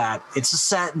like that. It's a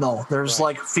Sentinel. There's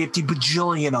like 50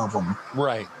 bajillion of them.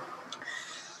 Right.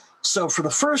 So for the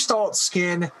first alt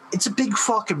skin, it's a big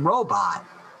fucking robot.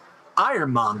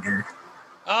 Ironmonger.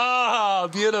 Oh,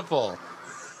 beautiful.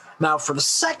 Now for the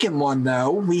second one,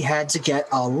 though, we had to get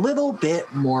a little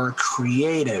bit more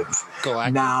creative.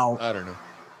 Now, I don't know.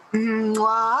 Well,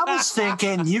 I was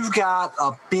thinking you've got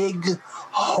a big,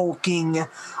 hulking,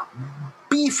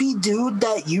 beefy dude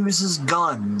that uses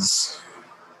guns.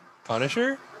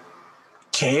 Punisher?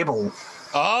 Cable.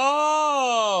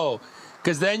 Oh!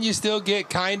 Because then you still get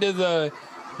kind of the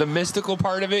mystical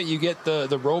part of it. You get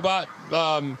the robot,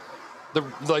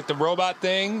 the robot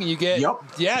thing. You get,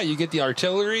 you get the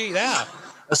artillery. Yeah.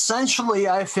 Essentially,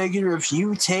 I figure if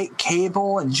you take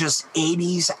Cable and just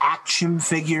 80s action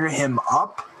figure him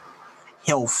up,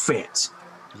 he'll fit.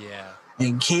 Yeah.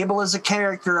 And Cable as a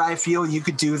character, I feel you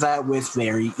could do that with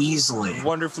very easily.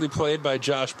 Wonderfully played by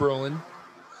Josh Brolin.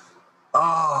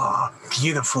 Oh,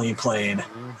 beautifully played.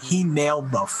 Mm-hmm. He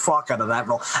nailed the fuck out of that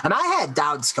role. And I had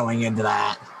doubts going into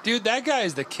that. Dude, that guy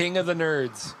is the king of the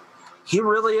nerds. He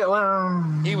really...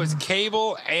 He was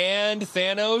Cable and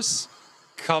Thanos.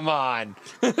 Come on.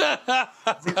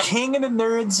 the king of the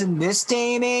nerds in this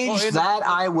day and age,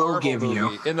 I will give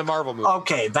you. In the Marvel movie.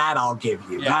 Okay, that I'll give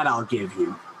you. Yeah. That I'll give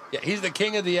you. Yeah, he's the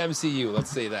king of the MCU. Let's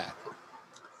say that.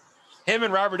 Him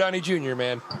and Robert Downey Jr.,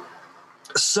 man.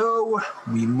 So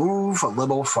we move a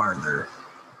little farther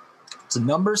to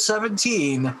number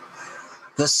 17,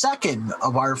 the second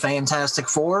of our Fantastic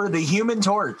Four, the Human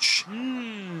Torch.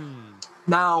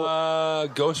 Now,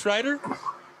 Ghost Rider?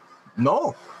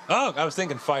 No. Oh, I was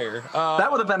thinking Fire.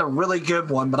 That would have been a really good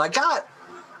one, but I got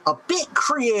a bit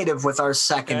creative with our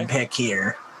second pick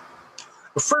here.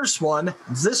 The first one,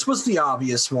 this was the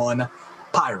obvious one,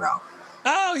 Pyro.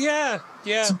 Oh, yeah.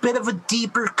 Yeah. It's a bit of a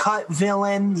deeper cut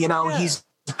villain. You know, he's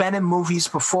been in movies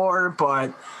before,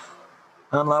 but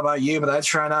I don't know about you, but I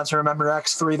try not to remember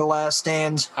X3 The Last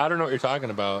Stand. I don't know what you're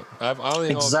talking about. I only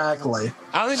know exactly.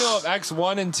 I only know of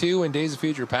X1 and 2 and Days of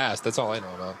Future Past. That's all I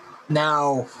know about.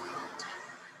 Now,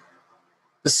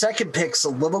 the second pick's a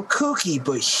little kooky,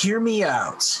 but hear me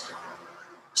out.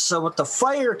 So with the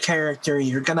Fire character,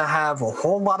 you're going to have a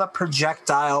whole lot of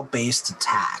projectile-based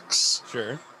attacks.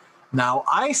 Sure. Now,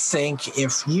 I think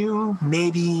if you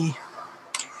maybe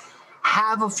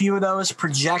have a few of those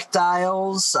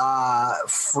projectiles,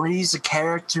 freeze a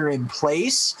character in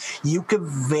place, you could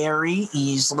very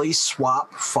easily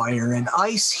swap fire and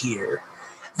ice here.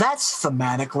 That's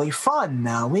thematically fun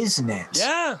now, isn't it?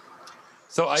 Yeah.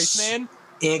 So Iceman?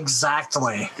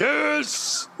 Exactly.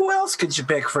 Yes! Who else could you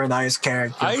pick for an ice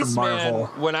character from Marvel?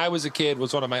 When I was a kid,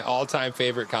 was one of my all-time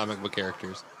favorite comic book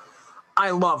characters. I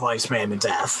love Iceman to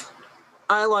death.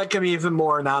 I like him even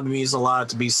more now that he's allowed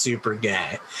to be super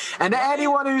gay. And to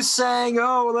anyone who's saying,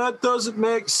 oh, that doesn't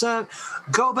make sense,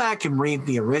 go back and read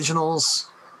the originals.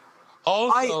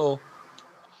 Also,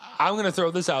 I'm going to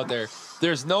throw this out there.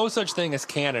 There's no such thing as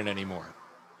canon anymore.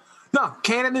 No,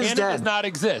 canon is dead. Canon does not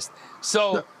exist.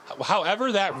 So,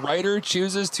 however that writer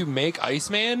chooses to make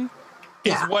Iceman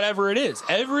is whatever it is.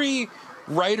 Every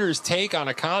writer's take on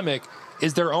a comic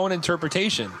is their own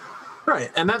interpretation.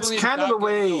 Right, and that's kind of the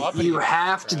way you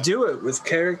have to do it with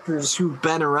characters who've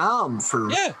been around for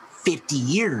 50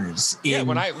 years.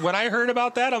 When I heard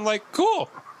about that, I'm like, cool.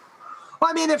 Well,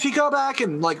 I mean, if you go back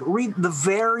and like read the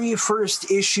very first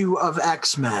issue of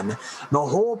X-Men, the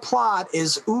whole plot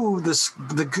is,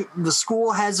 the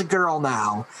school has a girl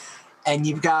now, and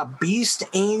you've got Beast,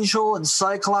 Angel, and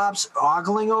Cyclops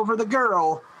ogling over the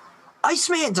girl.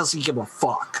 Iceman doesn't give a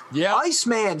fuck. Yeah.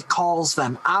 Iceman calls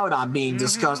them out on being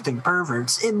disgusting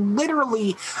perverts in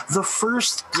literally the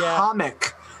first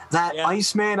comic that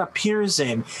Iceman appears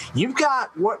in. You've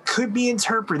got what could be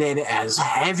interpreted as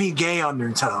heavy gay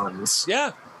undertones.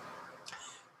 Yeah.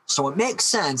 So it makes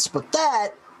sense, but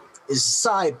that is a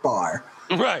sidebar.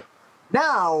 Right.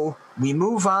 Now, we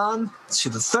move on to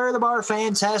the third of our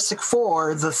Fantastic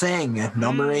Four, The Thing,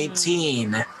 number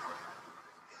 18.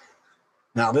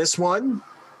 Now, this one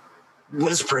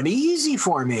was pretty easy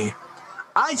for me.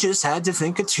 I just had to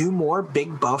think of two more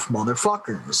big buff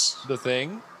motherfuckers. The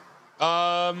Thing?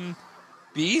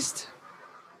 Beast?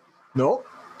 Nope.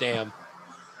 Damn.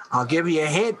 I'll give you a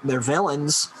hint. They're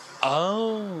villains.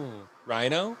 Oh.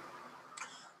 Rhino?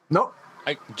 Nope.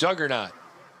 Juggernaut.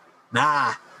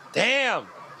 Nah. Damn.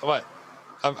 What?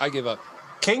 I give up.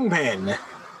 Kingpin.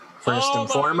 First and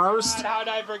foremost. God, how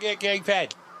did I forget Kingpin?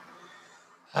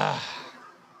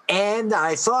 And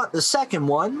I thought the second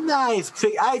one, I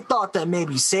thought that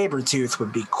maybe Sabretooth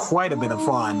would be quite a bit of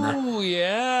fun. Oh,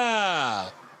 yeah.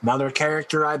 Another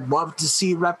character I'd love to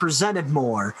see represented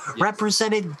more. Yes.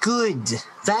 Represented good.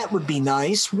 That would be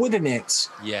nice, wouldn't it?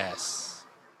 Yes.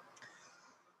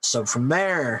 So from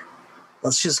there,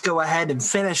 let's just go ahead and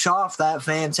finish off that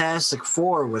Fantastic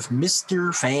Four with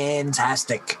Mr.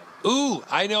 Fantastic. Ooh,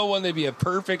 I know one that'd be a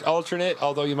perfect alternate,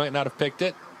 although you might not have picked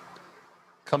it.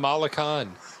 Kamala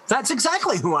Khan. That's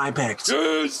exactly who I picked.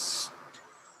 Yes.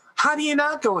 How do you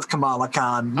not go with Kamala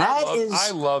Khan?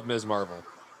 I love Ms. Marvel.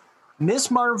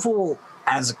 Ms. Marvel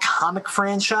as a comic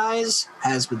franchise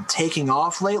has been taking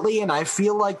off lately, and I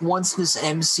feel like once this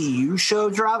MCU show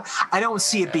dropped, I don't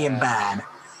see it being bad.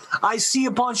 I see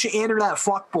a bunch of internet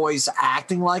fuckboys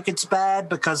acting like it's bad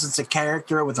because it's a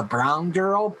character with a brown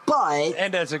girl, but...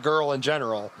 And as a girl in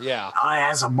general, yeah.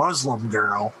 As a Muslim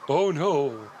girl. Oh,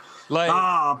 no.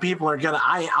 People are gonna...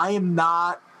 I am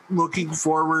not looking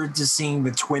forward to seeing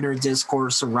the Twitter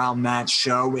discourse around that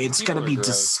show. It's going to be gross.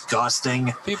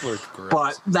 disgusting. People are gross.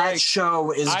 But that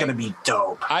show is going to be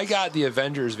dope. I got the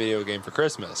Avengers video game for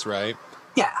Christmas, right?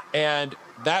 Yeah. And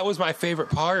that was my favorite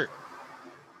part,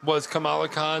 was Kamala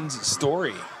Khan's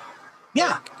story.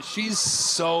 Yeah. Like, she's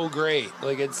so great.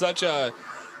 Like, it's such a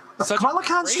Kamala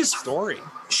Khan's great just story.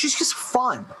 She's just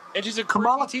fun. And she's a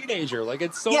quirky teenager. Like,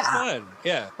 it's so fun.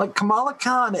 Yeah. Like, Kamala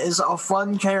Khan is a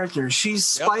fun character. She's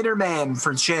Spider-Man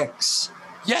for chicks.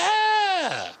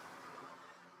 Yeah.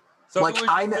 So like, who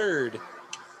was your third?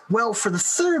 Well, for the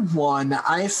third one,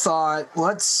 I thought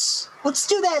let's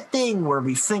do that thing where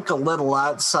we think a little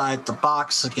outside the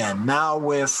box again. Now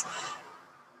with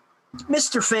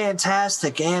Mr.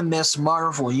 Fantastic and Miss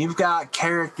Marvel, you've got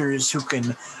characters who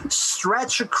can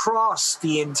stretch across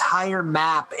the entire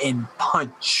map and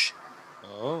punch.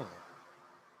 Oh.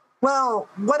 Well,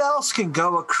 what else can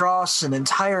go across an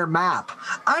entire map?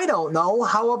 I don't know.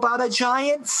 How about a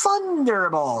giant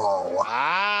thunderball?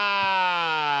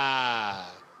 Ah.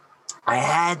 I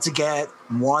had to get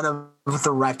one of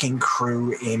the Wrecking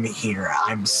Crew in here.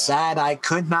 I'm sad I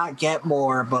could not get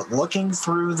more, but looking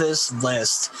through this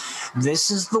list, this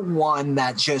is the one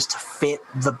that just fit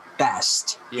the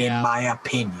best, in my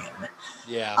opinion.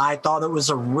 Yeah. I thought it was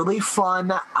a really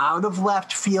fun, out of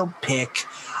left field pick.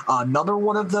 Another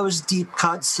one of those deep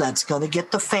cuts that's going to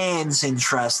get the fans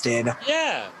interested.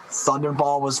 Yeah.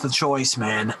 Thunderball was the choice,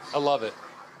 man. I love it.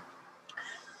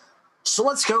 So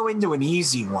let's go into an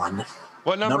easy one.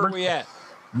 What number are we at?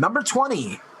 Number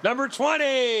 20. Number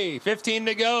 20. 15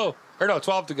 to go. Or no,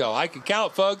 12 to go. I can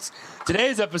count, folks.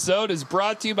 Today's episode is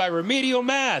brought to you by Remedial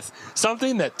Math,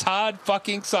 something that Todd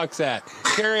fucking sucks at.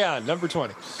 Carry on. Number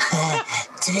 20.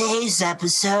 Today's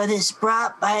episode is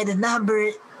brought by the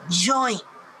number joint.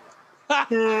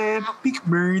 Big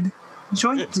bird.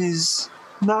 Joint is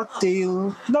not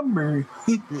a number.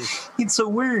 It's a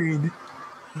word.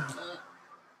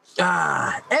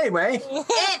 Anyway,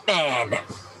 Ant-Man.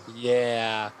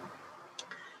 Yeah.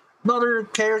 Another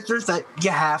character that you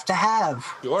have to have,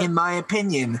 in my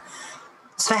opinion.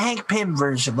 It's the Hank Pym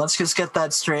version. Let's just get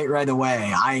that straight right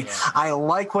away. I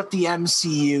like what the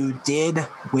MCU did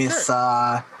with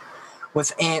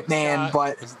Ant-Man,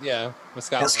 but with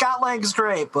Scott Lang. Scott Lang's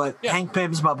great, but Hank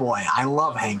Pym's my boy. I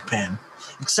love Hank Pym.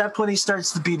 Except when he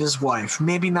starts to beat his wife.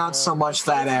 Maybe not so much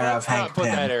that era of Hank Pym.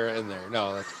 Put that era in there.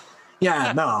 No.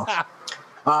 Yeah, no.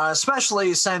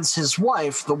 Especially since his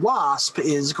wife, the Wasp,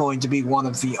 is going to be one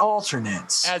of the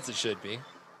alternates. As it should be.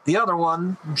 The other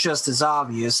one, just as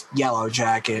obvious, Yellow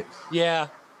Jacket. Yeah.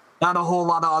 Not a whole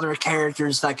lot of other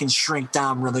characters that can shrink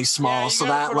down really small, so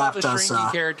that left us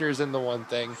characters in the one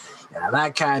thing. Yeah,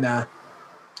 that kind of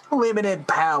limited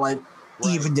palette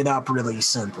evened it up really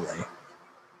simply.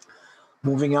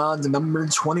 Moving on to number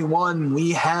 21,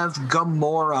 we have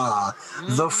Gamora,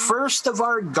 the first of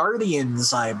our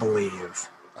Guardians, I believe.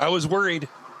 I was worried.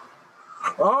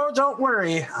 Oh, don't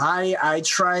worry. I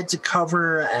tried to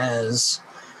cover as...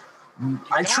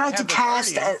 I tried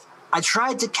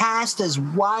to cast as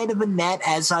wide of a net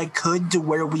as I could to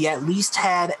where we at least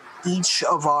had each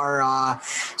of our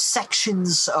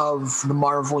sections of the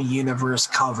Marvel Universe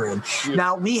covered. Yeah.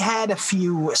 Now, we had a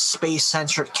few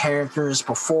space-centric characters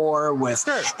before with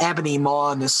Ebony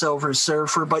Maw and the Silver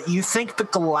Surfer, but you think the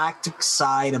galactic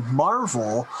side of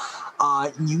Marvel,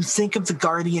 you think of the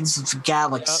Guardians of the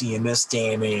Galaxy in this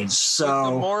day and age. So,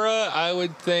 with Gamora, I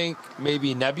would think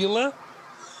maybe Nebula.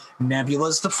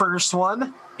 Nebula's the first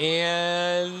one.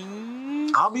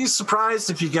 And I'll be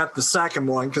surprised if you get the second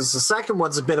one, because the second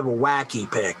one's a bit of a wacky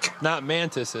pick. Not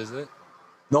Mantis, is it?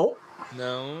 Nope.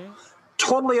 No.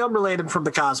 Totally unrelated from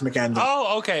the cosmic ending.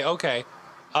 Oh, okay.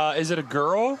 Is it a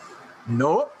girl?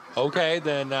 Nope. Okay,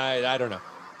 then I don't know.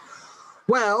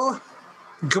 Well,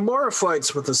 Gamora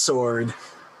fights with a sword.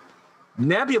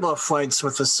 Nebula fights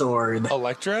with a sword.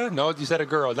 Elektra? No, you said a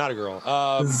girl, not a girl.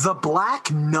 The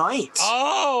Black Knight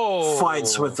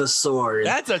fights with a sword.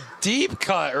 That's a deep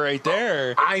cut right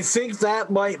there. I think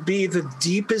that might be the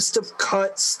deepest of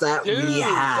cuts that we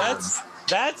have.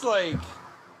 That's like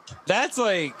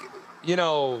you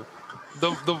know,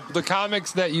 the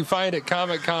comics that you find at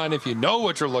Comic-Con if you know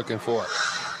what you're looking for.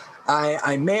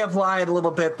 I may have lied a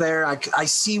little bit there. I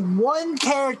see one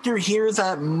character here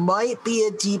that might be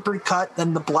a deeper cut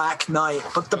than the Black Knight,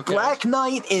 but the Black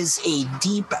Knight is a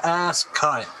deep-ass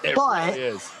cut. It really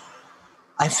is.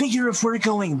 I figure if we're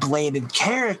going bladed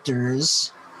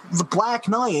characters, the Black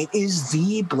Knight is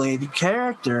the bladed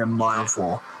character in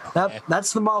Marvel.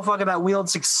 That's the motherfucker that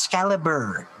wields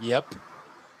Excalibur. Yep.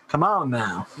 Come on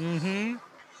now. Mm-hmm.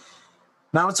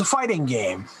 Now it's a fighting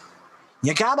game.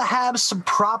 You gotta have some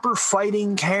proper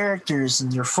fighting characters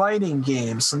in your fighting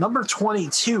games. So number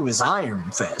 22 is Iron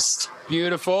Fist.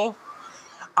 Beautiful.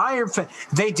 Iron Fist.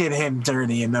 They did him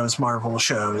dirty in those Marvel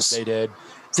shows. They did.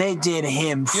 They did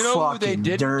him fucking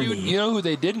dirty. You know who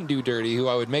they didn't do dirty, who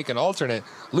I would make an alternate?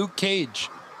 Luke Cage.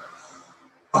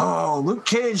 Oh, Luke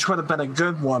Cage would have been a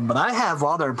good one, but I have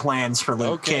other plans for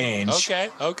Luke Cage.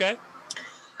 Okay.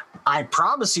 I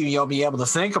promise you'll be able to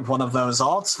think of one of those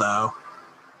alts, though.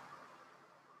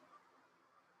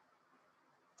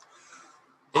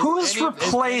 Who's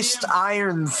replaced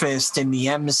Iron Fist in the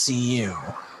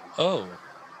MCU? Oh.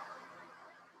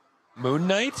 Moon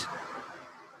Knight?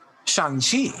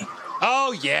 Shang-Chi.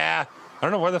 Oh, yeah. I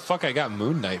don't know where the fuck I got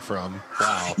Moon Knight from.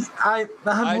 Wow. I'm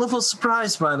a little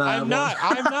surprised by that. I'm not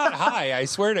high, I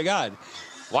swear to God.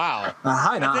 Wow.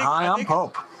 I'm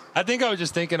Pope. I think I was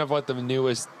just thinking of what the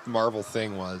newest Marvel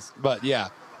thing was. But yeah.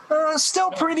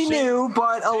 Still pretty new,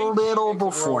 but a little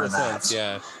before that. Sense,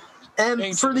 yeah.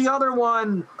 And for the other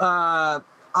one,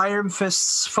 Iron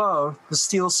Fist's foe, the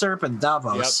Steel Serpent,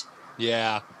 Davos. Yep.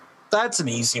 Yeah. That's an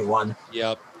easy one.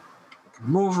 Yep.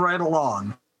 Move right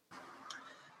along.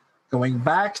 Going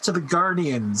back to the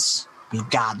Guardians, we've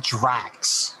got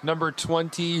Drax. Number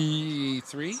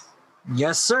 23?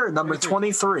 Yes, sir. Number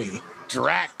 23.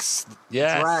 Drax.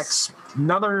 Yes. Drax.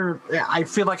 I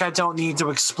feel like I don't need to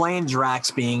explain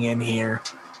Drax being in here.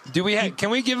 Can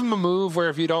we give him a move where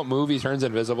if you don't move, he turns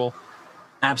invisible?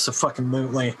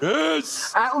 Absolutely.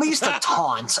 Yes. At least a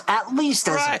taunt. At least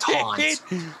as a taunt.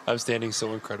 I'm standing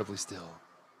so incredibly still.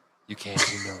 You can't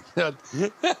do no.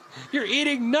 You're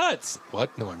eating nuts.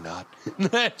 What? No, I'm not.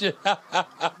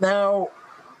 Now,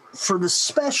 for the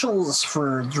specials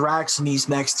for Drax and these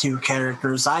next two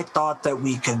characters, I thought that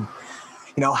we could,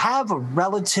 have a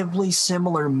relatively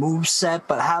similar moveset,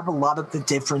 but have a lot of the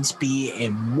difference be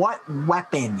in what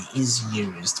weapon is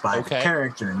used by the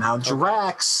character. Now,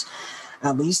 Drax,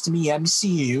 at least in the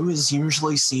MCU, is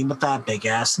usually seen with that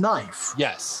big-ass knife.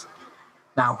 Yes.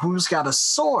 Now, who's got a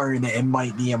sword and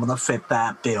might be able to fit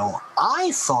that bill?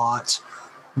 I thought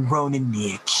Ronan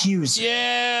the Accuser.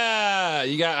 Yeah,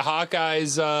 you got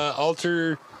Hawkeye's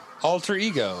alter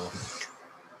ego.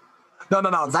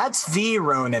 No, that's the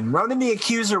Ronan. Ronan the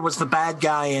Accuser was the bad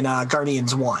guy in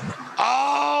Guardians 1.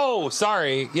 Oh,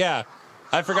 sorry. Yeah,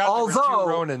 I forgot there were two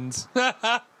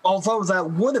Ronans. Although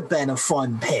that would have been a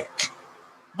fun pick.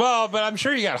 Well, but I'm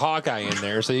sure you got Hawkeye in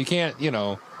there, so you can't,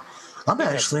 I'm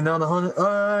actually not 100.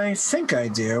 I think I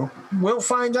do. We'll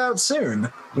find out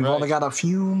soon. We've only got a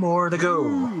few more to go.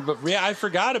 Ooh, but yeah, I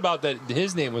forgot about that.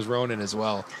 His name was Ronan as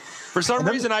well. For some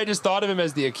reason, I just thought of him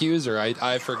as the Accuser.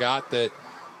 I forgot that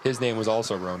his name was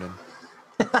also Ronan.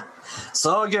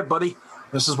 So good, buddy.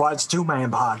 This is why it's a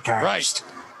two-man podcast. Right.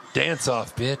 Dance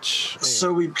off, bitch.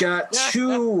 So we've got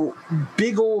two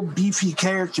big old beefy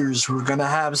characters who are going to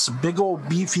have some big old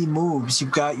beefy moves.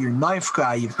 You've got your knife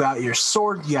guy. You've got your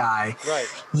sword guy. Right.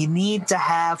 You need to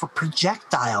have a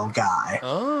projectile guy.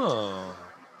 Oh.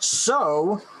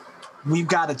 So we've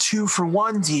got a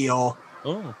 2-for-1 deal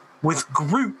with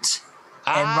Groot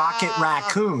and Rocket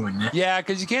Raccoon. Yeah,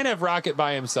 because you can't have Rocket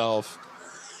by himself.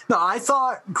 No, I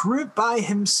thought Groot by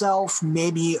himself,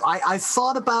 maybe. I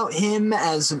thought about him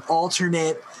as an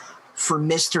alternate for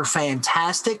Mr.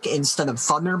 Fantastic instead of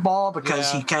Thunderball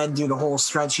because he can do the whole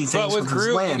stretchy things with his limbs.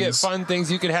 But with Groot, you get fun things.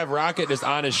 You could have Rocket just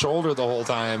on his shoulder the whole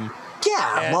time.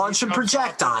 Yeah, launching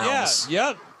projectiles. Yeah,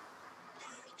 yep.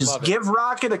 Just give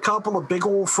Rocket a couple of big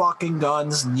old fucking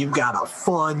guns and you've got a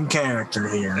fun character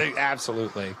here.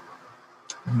 Absolutely.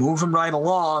 Moving right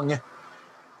along.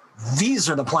 These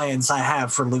are the plans I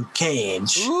have for Luke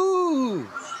Cage. Ooh.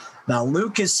 Now,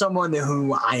 Luke is someone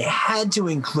who I had to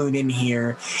include in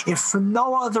here, if for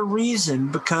no other reason,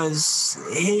 because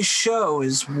his show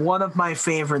is one of my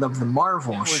favorite of the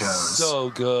Marvel shows. So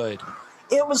good.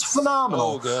 It was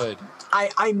phenomenal. So good.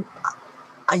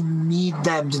 I need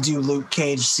them to do Luke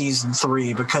Cage season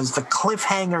 3 because the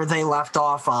cliffhanger they left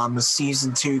off on was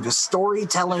season 2, the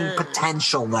storytelling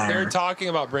potential there. They're talking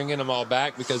about bringing them all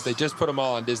back because they just put them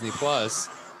all on Disney Plus.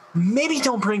 Maybe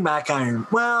don't bring back Iron.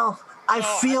 Well, I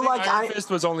feel like Iron Fist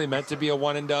was only meant to be a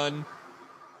one and done,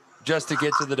 just to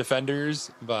get to the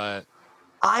Defenders, but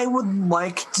I would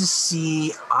like to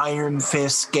see Iron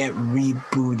Fist get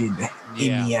rebooted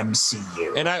in the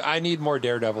MCU. And I need more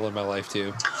Daredevil in my life,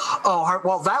 too. Oh,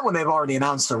 well, that one they've already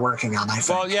announced they're working on, I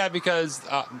think. Well, yeah, because,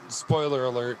 spoiler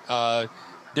alert,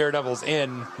 Daredevil's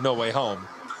in No Way Home.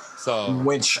 So,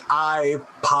 which I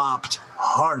popped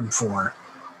hard for.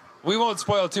 We won't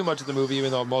spoil too much of the movie,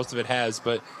 even though most of it has.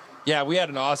 But, yeah, we had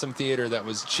an awesome theater that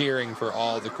was cheering for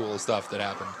all the cool stuff that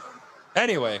happened.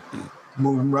 Anyway.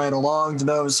 Moving right along to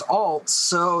those alts.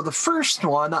 So the first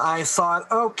one, I thought,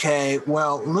 okay,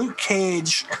 well, Luke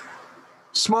Cage,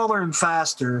 smaller and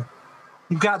faster.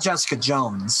 You've got Jessica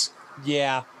Jones.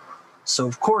 Yeah. So,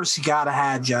 of course, you got to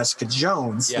have Jessica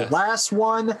Jones. Yes. The last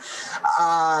one,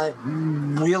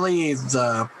 really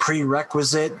the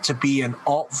prerequisite to be an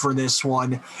alt for this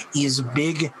one is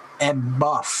big and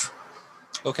buff.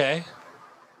 Okay.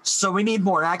 So we need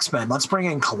more X-Men. Let's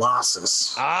bring in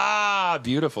Colossus. Ah,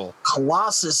 beautiful.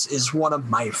 Colossus is one of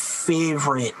my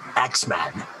favorite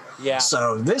X-Men. Yeah.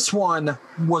 So this one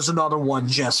was another one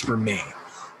just for me.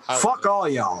 Fuck all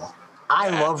y'all. I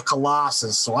love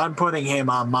Colossus, so I'm putting him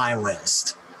on my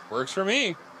list. Works for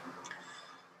me.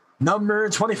 Number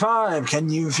 25.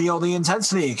 Can you feel the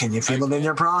intensity? Can you feel it in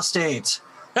your prostate?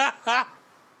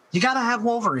 You gotta have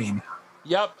Wolverine.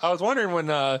 Yep. I was wondering when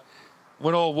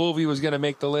old Wolvie was going to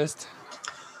make the list.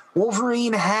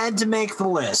 Wolverine had to make the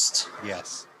list.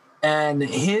 Yes. And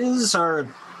his are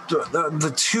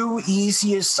the two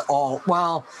easiest alt.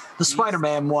 Well, the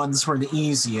Spider-Man ones were the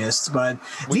easiest, but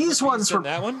these ones were...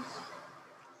 that one?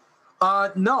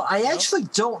 No, I actually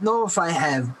don't know if I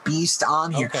have Beast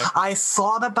on here. Okay. I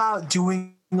thought about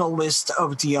doing a list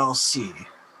of DLC.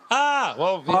 Ah,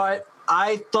 well... Yeah. But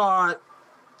I thought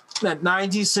that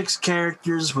 96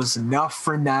 characters was enough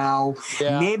for now.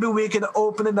 Yeah. Maybe we could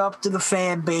open it up to the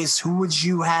fan base. Who would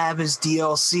you have as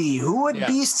DLC? Who would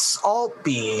Beast's alt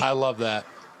be? I love that.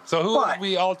 So who would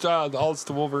we alts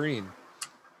to Wolverine?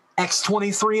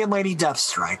 X-23 and Lady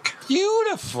Deathstrike.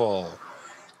 Beautiful.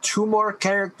 2 more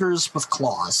characters with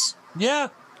claws. Yeah.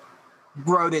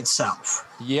 Wrote itself.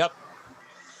 Yep.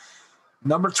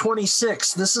 Number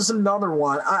 26. This is another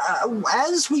one.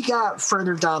 As we got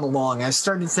further down along, I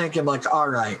started thinking, like, all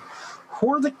right,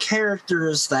 who are the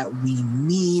characters that we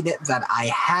need that I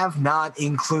have not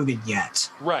included yet?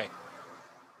 Right.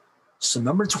 So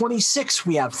number 26,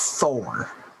 we have Thor.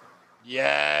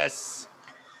 Yes.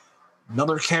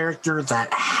 Another character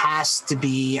that has to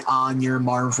be on your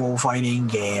Marvel fighting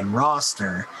game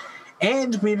roster.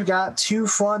 And we've got 2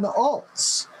 fun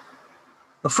alts.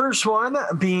 The first one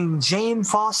being Jane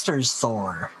Foster's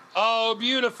Thor. Oh,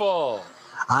 beautiful.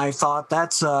 I thought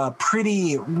that's a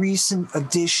pretty recent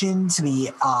addition to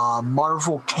the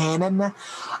Marvel canon.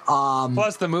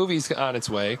 Plus, the movie's on its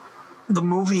way. The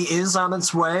movie is on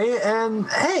its way, and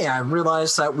hey, I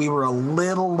realized that we were a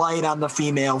little light on the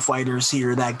female fighters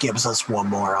here. That gives us one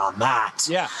more on that.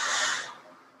 Yeah.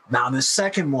 Now, the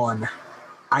second one,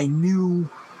 I knew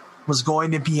was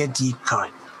going to be a deep cut.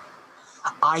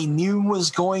 I knew was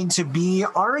going to be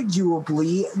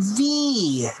arguably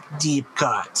the deep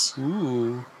cut.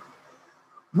 Ooh.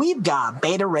 We've got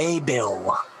Beta Ray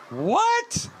Bill.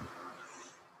 What?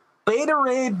 Beta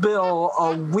Ray Bill,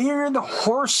 a weird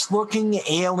horse-looking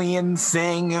alien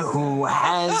thing who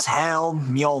has held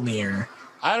Mjolnir.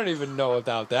 I don't even know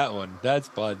about that one. That's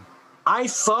fun. I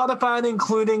thought about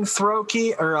including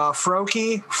Froki,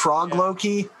 Frog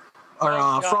Loki,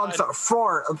 or Frog,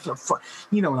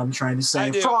 you know what I'm trying to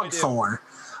say, Frog Thor.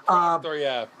 Thor,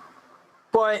 yeah.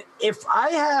 But if I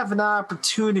have an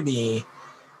opportunity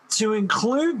to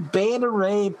include Beta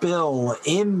Ray Bill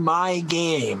in my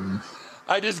game...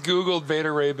 I just Googled Beta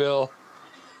Ray Bill.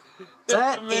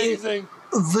 That's amazing.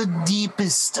 The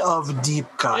deepest of deep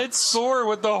cuts. It's Thor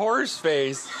with the horse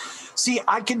face. See,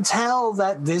 I can tell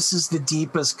that this is the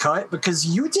deepest cut because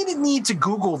you didn't need to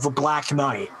Google the Black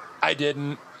Knight. I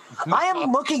didn't. I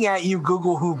am looking at you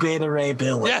Google who Beta Ray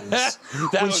Bill is,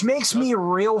 which makes me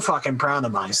real fucking proud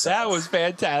of myself. That was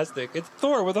fantastic. It's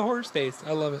Thor with a horse face.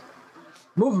 I love it.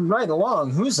 Moving right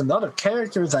along, who's another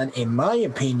character that, in my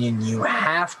opinion, you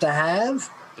have to have?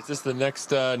 Is this the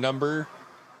next number?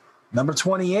 Number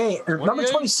 28, or number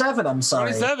 27, I'm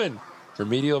sorry. 27.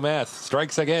 Remedial math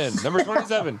strikes again. Number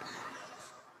 27.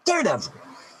 Daredevil.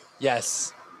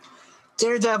 Yes.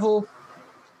 Daredevil,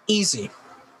 easy.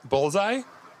 Bullseye?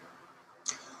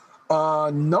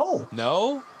 No.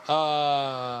 No?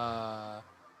 I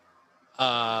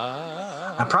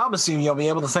promise you'll be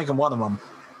able to think of one of them.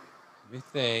 Let me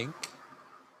think.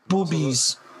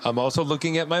 Boobies. I'm also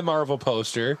looking at my Marvel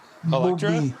poster. Elektra?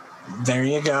 Boobie. There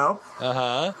you go.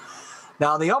 Uh-huh.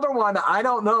 Now, the other one, I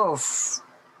don't know if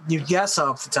you guess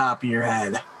off the top of your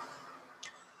head.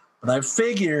 But I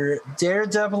figure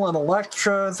Daredevil and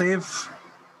Elektra, they've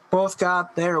both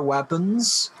got their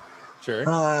weapons. Sure.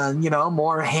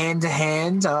 More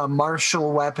hand-to-hand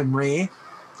martial weaponry.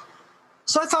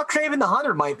 So I thought Kraven the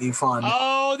Hunter might be fun.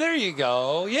 Oh, there you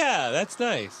go. Yeah, that's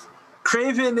nice.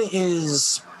 Kraven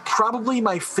is probably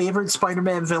my favorite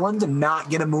Spider-Man villain to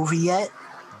not get a movie yet.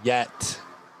 Yet.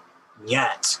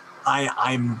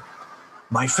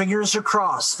 My fingers are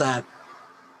crossed that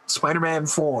Spider-Man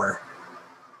 4.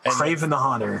 And Kraven the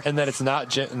Hunter. And that it's not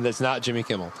Jimmy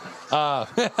Kimmel. God,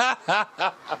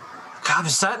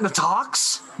 is that in the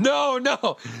talks?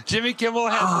 No. Jimmy Kimmel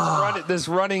has this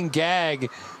running gag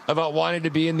about wanting to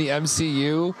be in the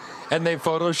MCU, and they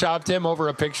photoshopped him over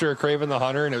a picture of Kraven the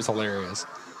Hunter, and it was hilarious.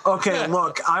 Okay,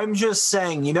 look, I'm just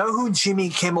saying, you know who Jimmy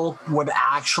Kimmel would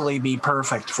actually be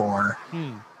perfect for?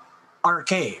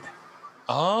 Arcade.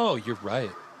 Oh, you're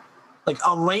right. Like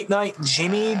a late night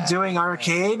Jimmy doing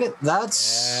Arcade,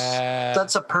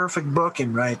 that's a perfect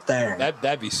booking right there.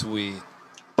 That'd be sweet.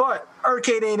 But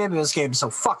Arcade ain't in this game, so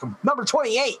fuck him. Number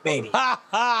 28, baby.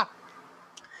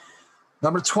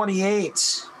 Number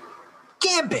 28,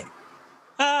 Gambit.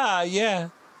 Yeah.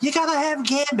 You gotta have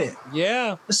Gambit.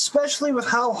 Yeah. Especially with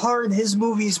how hard his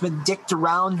movie's been dicked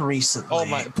around recently. Oh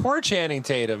my, poor Channing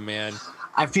Tatum, man.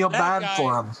 I feel bad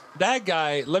for him. That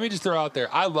guy, let me just throw out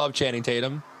there, I love Channing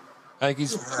Tatum. I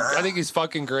think he's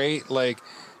fucking great. Like,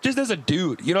 just as a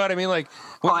dude, you know what I mean? Like,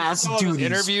 when as a dude,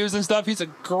 interviews and stuff, he's a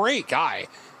great guy.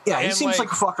 Yeah, he seems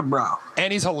like a fucking bro.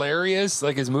 And he's hilarious.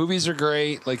 Like, his movies are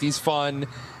great. Like, he's fun.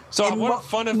 So and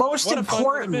most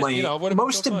importantly,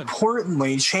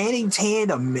 Channing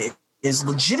Tatum is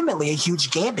legitimately a huge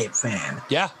Gambit fan.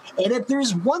 Yeah. And if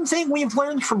there's one thing we've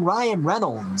learned from Ryan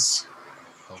Reynolds,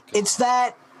 it's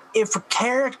that if a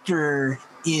character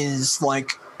is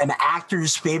like an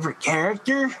actor's favorite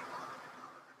character,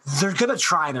 they're gonna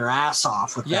try their ass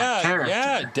off with that character.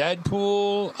 Yeah,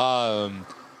 Deadpool,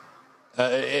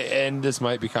 and this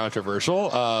might be controversial,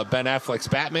 Ben Affleck's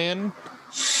Batman.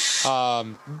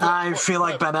 I feel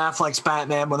like Ben Affleck's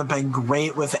Batman would have been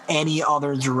great with any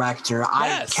other director.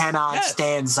 I cannot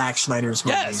stand Zack Snyder's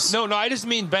movies. Yes. No, I just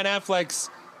mean Ben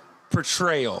Affleck's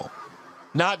portrayal.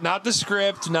 Not the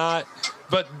script,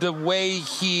 but the way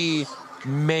he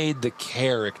made the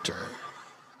character.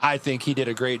 I think he did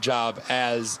a great job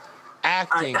as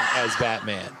acting as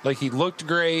Batman. Like, he looked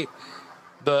great.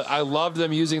 I loved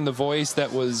them using the voice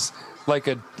that was like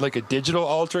a digital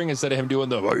altering instead of him doing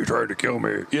the "Why are you trying to kill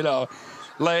me?" You know,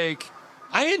 like,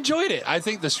 I enjoyed it. I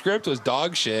think the script was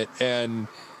dog shit, and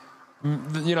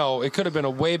you know, it could have been a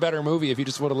way better movie if you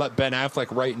just would have let Ben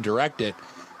Affleck write and direct it.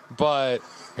 But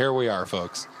here we are,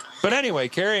 folks. But anyway,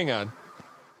 carrying on.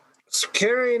 So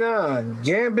carrying on,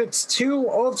 Gambit's two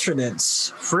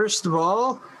alternates. First of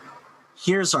all,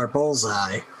 here's our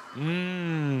bullseye.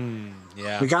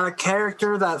 Yeah. We got a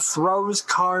character that throws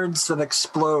cards that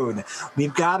explode.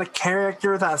 We've got a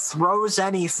character that throws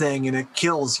anything and it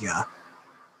kills you.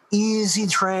 Easy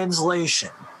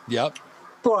translation. Yep.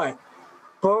 But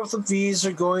both of these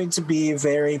are going to be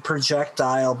very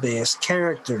projectile-based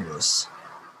characters.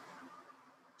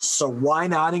 So why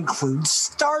not include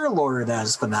Star-Lord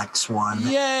as the next one?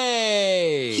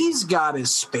 Yay! He's got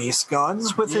his space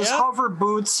guns. With his hover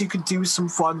boots, you could do some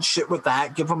fun shit with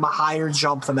that. Give him a higher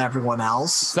jump than everyone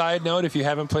else. Side note, if you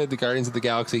haven't played the Guardians of the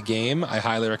Galaxy game, I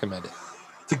highly recommend it.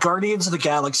 The Guardians of the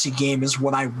Galaxy game is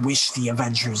what I wish the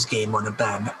Avengers game would have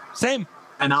been. Same.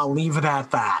 And I'll leave it at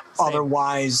that. Same.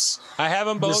 Otherwise... I have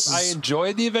them both. I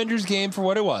enjoyed the Avengers game for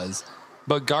what it was.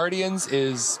 But Guardians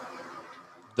is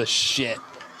the shit.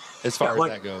 As far as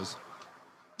that goes.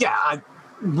 Yeah,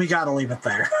 we got to leave it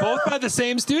there. Both by the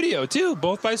same studio, too.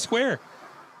 Both by Square.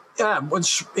 Yeah,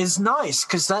 which is nice,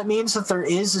 because that means that there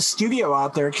is a studio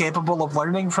out there capable of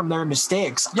learning from their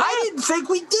mistakes. Yeah. I didn't think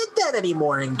we did that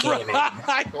anymore in gaming.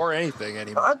 Or anything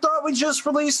anymore. I thought we just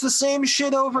released the same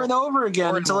shit over and over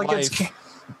again until it gets...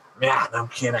 Yeah, no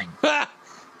kidding.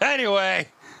 Anyway,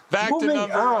 back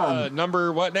to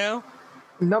number what now?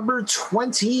 Number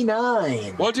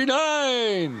 29.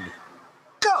 29.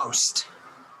 Ghost.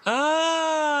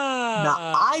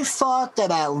 Now, I thought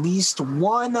that at least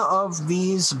one of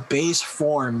these base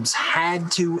forms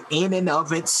had to, in and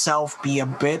of itself, be a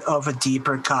bit of a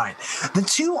deeper cut. The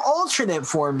two alternate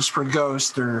forms for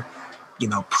Ghost are,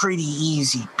 pretty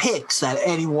easy picks that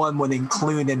anyone would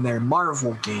include in their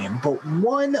Marvel game, but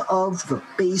one of the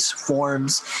base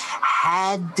forms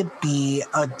had to be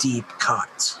a deep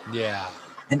cut. Yeah.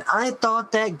 And I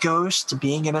thought that Ghost,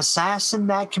 being an assassin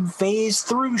that can phase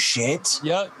through shit,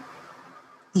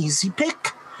 easy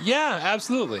pick. Yeah,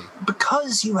 absolutely.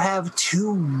 Because you have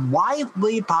two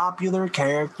widely popular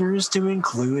characters to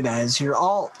include as your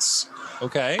alts.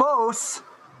 Okay. Both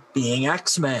being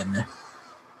X-Men.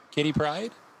 Kitty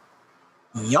Pryde?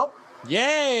 Yup.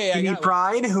 Yay! Kitty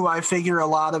Pryde, who I figure a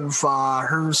lot of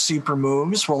her super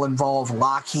moves will involve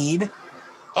Lockheed.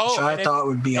 Which I thought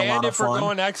would be a lot of fun. And if we're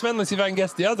going X-Men, let's see if I can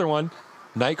guess the other one.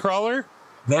 Nightcrawler?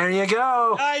 There you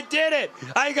go. I did it!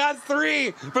 I got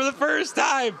 3 for the first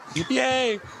time!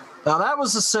 Yay! Now, that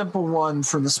was a simple one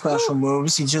for the special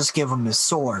moves. You just give him his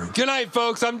sword. Good night,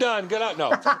 folks. I'm done. Good night.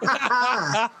 No.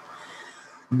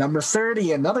 Number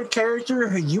 30, another character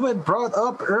who you had brought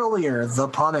up earlier, the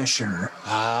Punisher.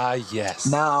 Ah, yes.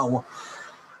 Now,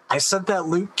 I said that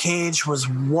Luke Cage was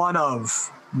one of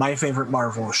my favorite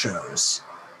Marvel shows.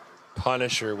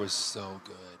 Punisher was so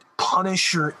good.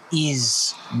 Punisher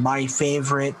is my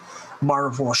favorite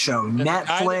Marvel show.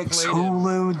 Netflix,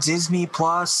 Hulu, Disney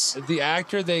Plus. The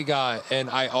actor they got, and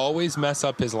I always mess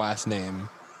up his last name.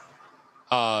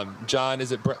 John,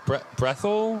 is it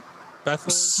Brethel?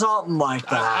 Bethel? Something like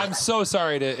that. I'm so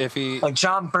sorry if he like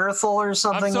John Berthel or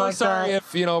something like that. I'm so sorry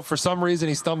if for some reason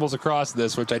he stumbles across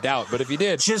this, which I doubt. But if he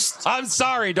did, I'm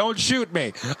sorry. Don't shoot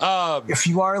me. If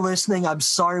you are listening, I'm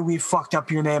sorry we fucked up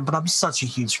your name, but I'm such a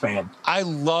huge fan. I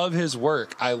love his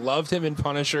work. I loved him in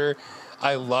Punisher.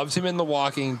 I loved him in The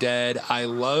Walking Dead. I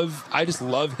just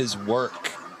love his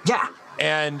work. Yeah.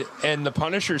 And the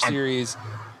Punisher series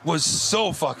was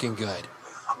so fucking good.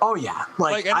 Oh yeah,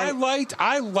 I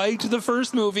liked the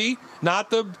first movie, not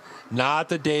the Dolph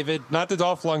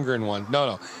Lundgren one.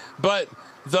 No, but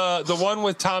the one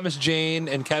with Thomas Jane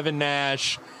and Kevin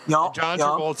Nash, and John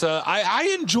Travolta.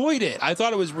 I enjoyed it. I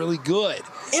thought it was really good.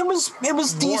 It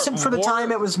was decent for the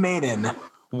time it was made in.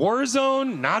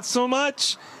 Warzone, not so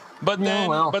much. But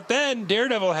then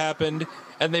Daredevil happened,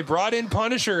 and they brought in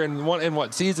Punisher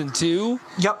in season 2.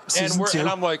 Yep, season 2. And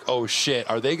I'm like, oh shit,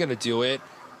 are they gonna do it?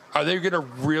 Are they going to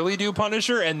really do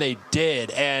Punisher? And they did.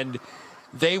 And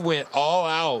they went all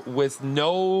out with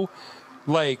no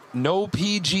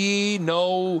PG,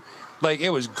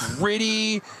 it was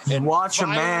gritty. And watch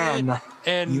violent, a man.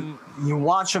 And you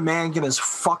watch a man get his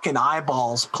fucking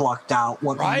eyeballs plucked out.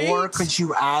 What more could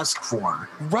you ask for?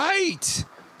 Right.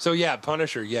 So yeah,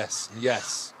 Punisher, yes.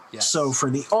 So for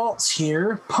the alts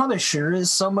here, Punisher is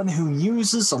someone who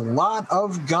uses a lot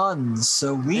of guns.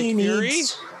 So we need... Fury?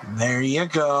 There you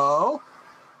go.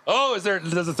 Oh,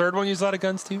 does the third one use a lot of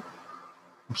guns too?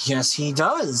 Yes, he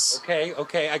does.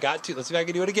 Okay, I got to. Let's see if I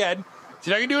can do it again.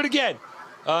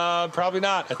 Probably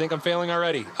not. I think I'm failing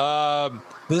already.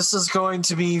 This is going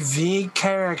to be the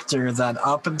character that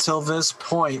up until this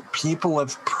point, people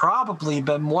have probably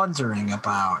been wondering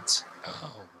about.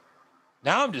 Oh.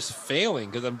 Now I'm just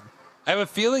failing because I have a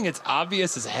feeling it's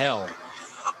obvious as hell.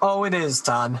 Oh, it is,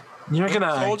 Don. You're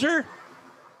gonna Soldier?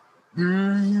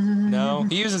 No,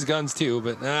 he uses guns too,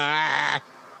 but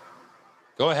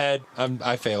go ahead.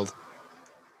 I failed.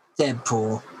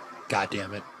 Deadpool. God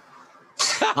damn it!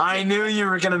 I knew you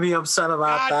were gonna be upset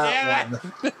about that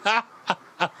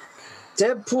one.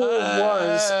 Deadpool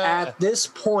was at this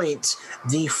point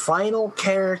the final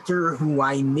character who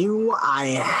I knew I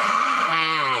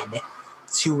had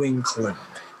to include.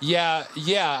 Yeah,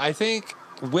 I think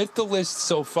with the list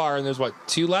so far, and there's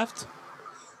 2 left?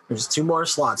 There's 2 more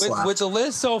slots left. With the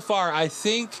list so far, I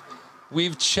think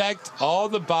we've checked all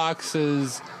the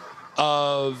boxes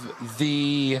of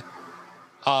the,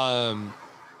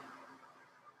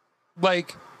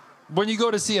 when you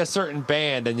go to see a certain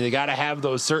band and you got to have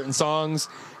those certain songs,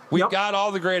 we've got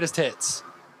all the greatest hits.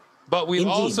 But we've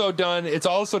also done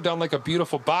like a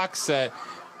beautiful box set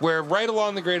where right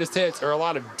along the greatest hits are a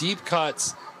lot of deep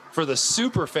cuts for the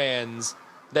super fans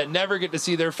that never get to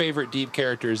see their favorite deep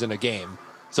characters in a game.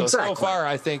 So far,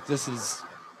 I think this is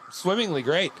swimmingly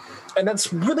great. And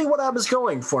that's really what I was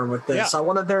going for with this. Yeah. I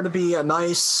wanted there to be a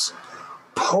nice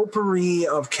potpourri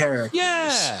of characters.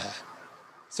 Yeah.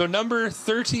 So number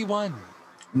 31.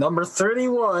 Number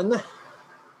 31.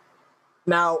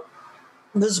 Now,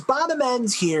 this bottom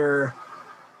end here,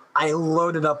 I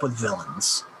loaded up with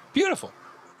villains. Beautiful.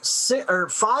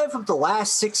 5 of the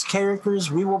last 6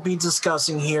 characters we will be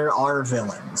discussing here are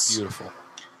villains. Beautiful.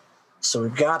 So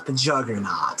we've got the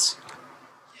Juggernaut.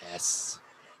 Yes.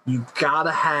 You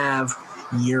gotta have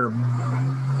your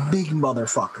big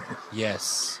motherfucker.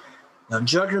 Yes. Now,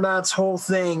 Juggernaut's whole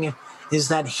thing is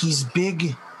that he's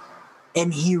big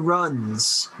and he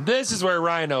runs. This is where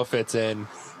Rhino fits in.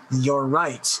 You're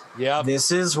right. Yep.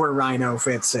 This is where Rhino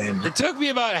fits in. It took me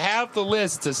about half the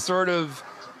list to sort of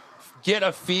get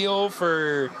a feel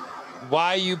for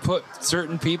why you put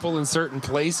certain people in certain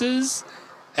places.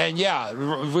 And yeah,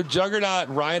 with Juggernaut,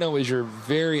 Rhino is your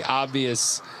very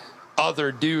obvious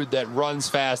other dude that runs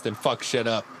fast and fucks shit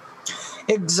up.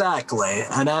 Exactly.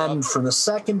 And then for the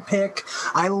second pick,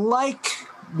 I like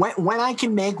when I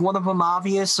can make one of them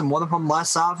obvious and one of them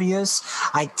less obvious,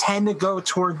 I tend to go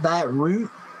toward that route.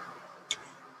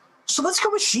 So let's go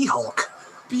with She-Hulk.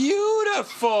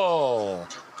 Beautiful.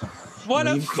 What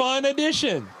a fun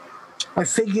addition. I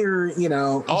figure,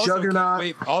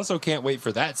 Juggernaut. Also can't wait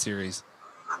for that series.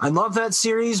 I love that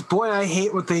series. Boy, I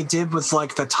hate what they did with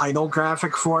like the title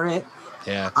graphic for it.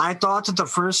 Yeah. I thought that the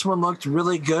first one looked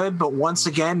really good, but once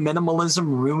again, minimalism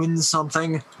ruins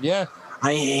something. Yeah.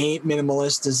 I hate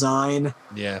minimalist design.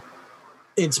 Yeah.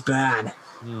 It's bad.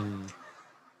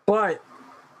 But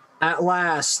at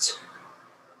last,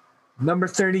 number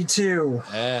 32.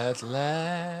 At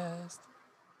last.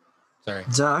 Sorry.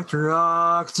 Dr.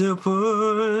 Octopus.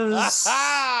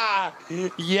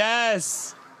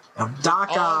 Yes.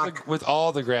 Doc Ock. With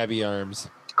all the grabby arms.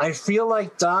 I feel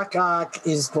like Doc Ock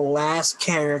is the last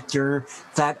character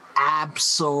that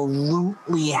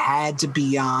absolutely had to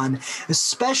be on,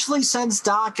 especially since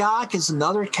Doc Ock is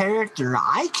another character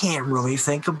I can't really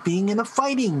think of being in a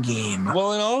fighting game.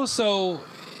 Well, and also,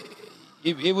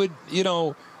 it would,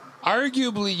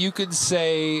 arguably you could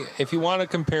say, if you want to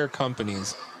compare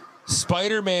companies,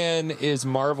 Spider-Man is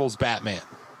Marvel's Batman.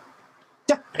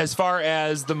 Yeah. As far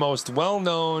as the most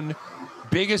well-known,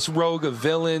 biggest rogue of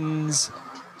villains,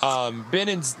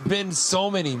 been so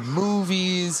many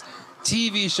movies,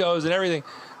 TV shows, and everything.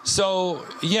 So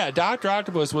yeah, Dr.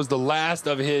 Octopus was the last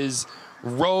of his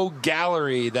rogue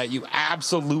gallery that you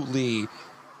absolutely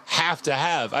have to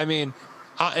have. I mean,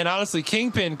 and honestly,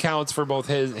 Kingpin counts for both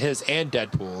his and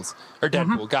Deadpool's or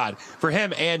Deadpool. God, for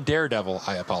him and Daredevil.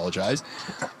 I apologize.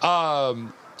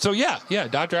 So yeah,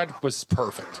 Dr. Octopus is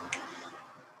perfect.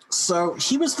 So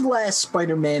he was the last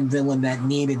Spider-Man villain that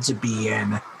needed to be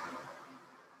in.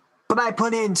 But I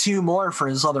put in 2 more for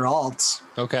his other alts.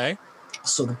 Okay.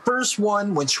 So the first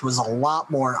one, which was a lot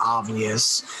more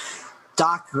obvious,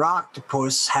 Dr.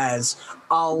 Octopus has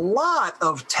a lot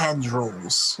of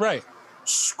tendrils. Right.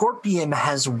 Scorpion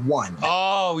has 1.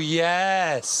 Oh,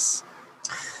 yes.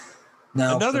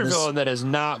 Now, another villain that has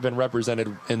not been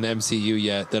represented in the MCU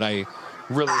yet that I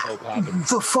really hope happens.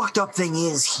 The fucked up thing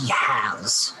is he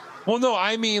has. Well, no,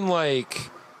 I mean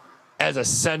like as a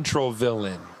central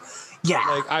villain. Yeah.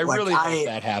 Like I really hope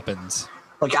that happens.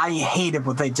 Like I hated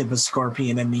what they did with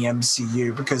Scorpion in the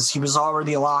MCU because he was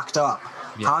already locked up.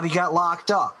 Yeah. How'd he get locked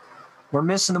up? We're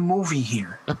missing a movie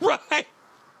here. Right.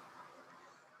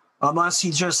 Unless he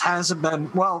just hasn't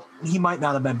been, well, he might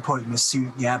not have been put in the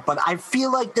suit yet, but I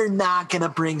feel like they're not going to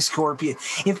bring Scorpion.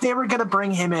 If they were going to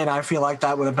bring him in, I feel like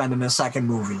that would have been in the second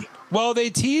movie. Well, they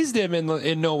teased him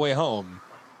in No Way Home.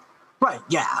 Right,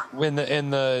 yeah. When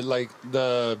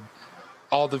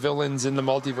all the villains in the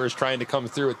multiverse trying to come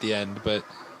through at the end, but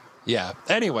yeah.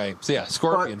 Anyway, so yeah,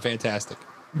 Scorpion, fantastic.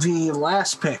 The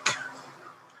last pick.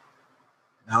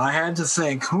 Now I had to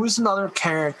think, who's another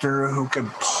character who could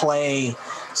play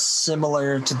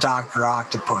similar to Dr.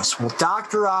 Octopus? Well,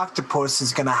 Dr. Octopus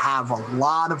is going to have a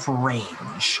lot of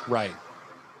range. Right.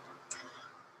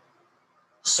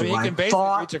 So he can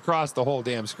basically reach across the whole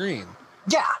damn screen.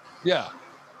 Yeah. Yeah.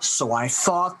 So I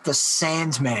thought the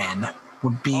Sandman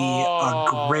would be a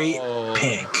great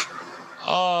pick.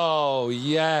 Oh,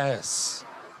 yes.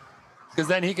 Because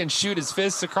then he can shoot his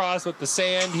fists across with the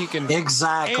sand. He can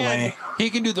exactly. And he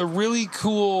can do the really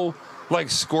cool like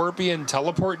Scorpion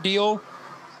teleport deal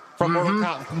from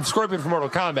Scorpion from Mortal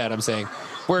Kombat. I'm saying,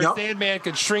 where Sandman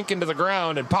could shrink into the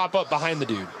ground and pop up behind the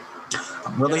dude.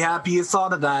 I'm really happy you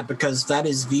thought of that because that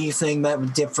is the thing that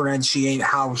would differentiate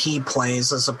how he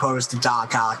plays as opposed to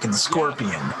Doc Ock and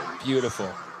Scorpion. Yeah. Beautiful.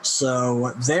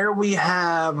 So there we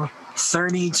have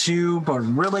 32, but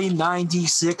really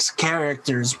 96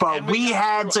 characters. But we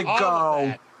had to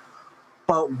go.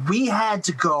 But we had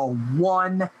to go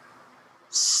one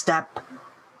step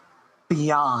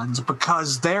beyond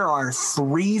because there are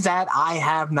 3 that I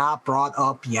have not brought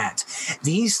up yet.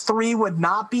 These 3 would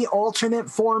not be alternate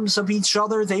forms of each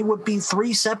other. They would be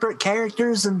 3 separate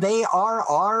characters, and they are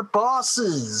our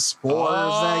bosses for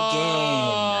the game.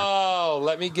 Oh,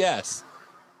 let me guess.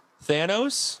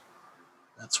 Thanos?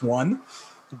 That's 1.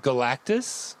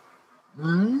 Galactus?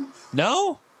 Mm-hmm.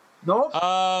 No? Nope.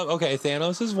 Okay,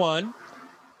 Thanos is 1.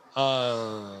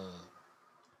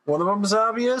 One of them is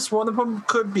obvious. One of them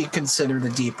could be considered a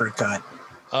deeper cut.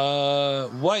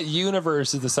 What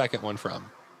universe is the second one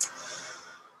from?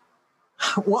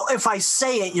 Well, if I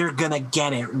say it, you're gonna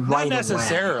get it right away. Not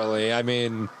necessarily. I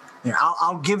mean, here,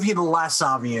 I'll give you the less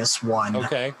obvious one.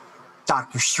 Okay.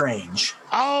 Doctor Strange.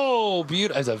 Oh,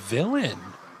 beautiful. As a villain.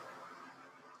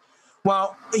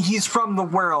 Well, he's from the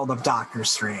world of Doctor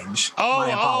Strange. My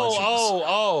apologies.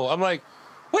 Oh. I'm like,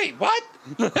 wait, what?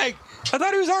 Like, I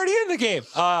thought he was already in the game.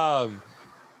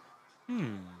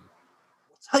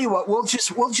 What's Tell you what, we'll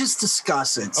just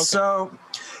discuss it. Okay. So,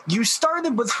 you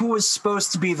started with who was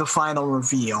supposed to be the final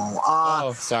reveal.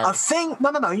 Sorry. A thing.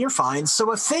 No, you're fine.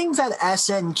 So, a thing that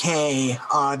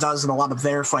SNK does in a lot of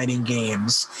their fighting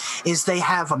games is they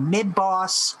have a mid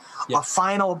boss, a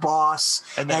final boss,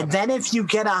 and then if you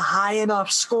get a high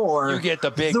enough score, you get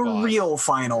the boss. Real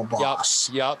final boss.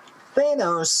 Yep.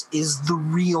 Thanos is the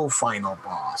real final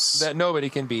boss that nobody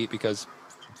can beat because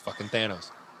it's fucking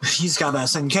Thanos. He's got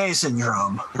SNK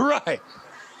syndrome. Right.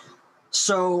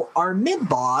 So our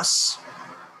mid-boss,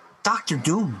 Dr.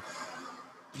 Doom.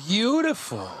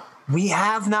 Beautiful. We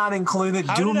have not included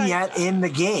Doom yet in the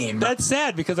game. That's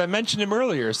sad because I mentioned him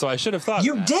earlier, so I should have thought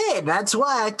you did. That's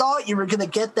why I thought you were going to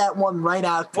get that one right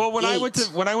out. When I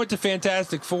went to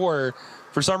Fantastic Four,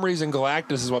 for some reason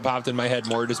Galactus is what popped in my head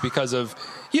more, just because of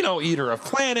Eater of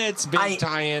Planets, big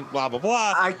tie-in, blah blah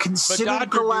blah. I considered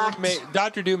Galactus.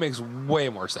 Dr. Doom makes way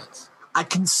more sense. I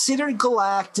considered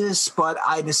Galactus, but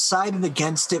I decided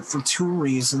against it for two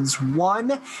reasons.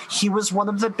 One, he was one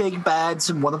of the big bads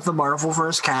in one of the Marvel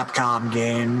vs. Capcom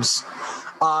games.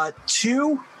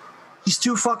 Two, he's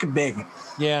too fucking big.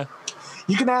 Yeah.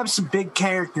 You can have some big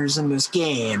characters in this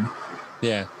game.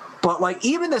 Yeah. But,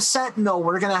 even the Sentinel,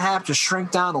 we're going to have to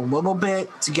shrink down a little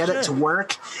bit to get it to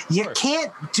work. You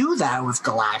can't do that with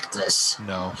Galactus.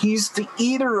 No. He's the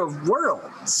Eater of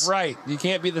Worlds. Right. You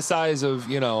can't be the size of,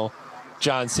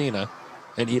 John Cena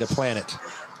and eat a planet.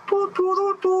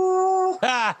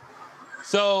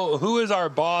 So, who is our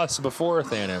boss before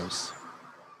Thanos?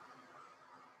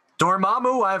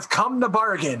 Dormammu, I've come to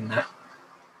bargain.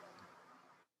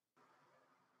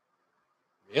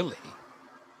 Really?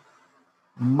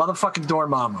 Motherfucking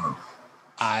Dormammu.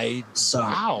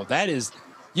 Wow, that is...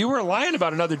 You were lying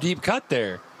about another deep cut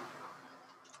there.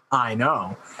 I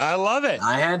know. I love it.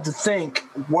 I had to think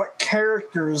what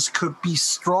characters could be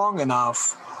strong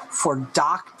enough for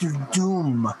Dr.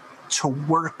 Doom to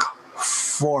work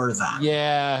for them.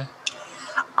 Yeah.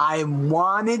 I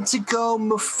wanted to go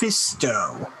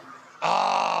Mephisto.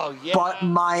 Oh, yeah. But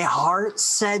my heart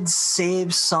said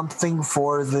save something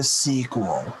for the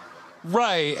sequel.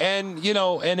 Right. And,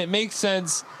 and it makes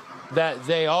sense that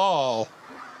they all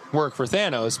work for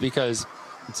Thanos because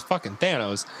it's fucking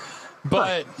Thanos.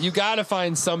 But you got to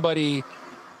find somebody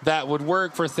that would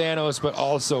work for Thanos, but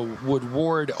also would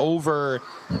ward over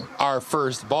our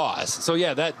first boss. So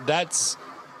yeah, that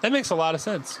makes a lot of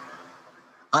sense.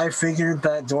 I figured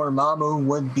that Dormammu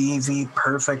would be the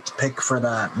perfect pick for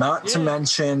that. Not to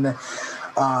mention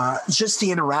just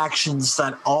the interactions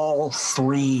that all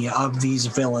three of these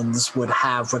villains would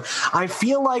have. I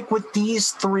feel like with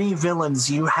these three villains,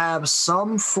 you have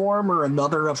some form or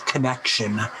another of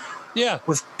connection. Yeah.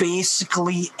 With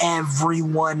basically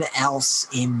everyone else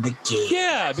in the game.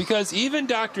 Yeah, because even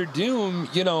Dr. Doom,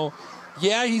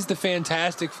 he's the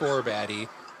Fantastic Four baddie.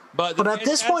 But the at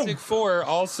this point, Fantastic Four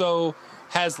also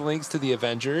has links to the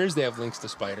Avengers. They have links to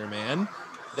Spider-Man.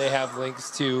 They have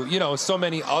links to, so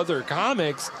many other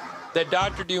comics that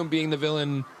Dr. Doom being the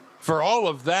villain for all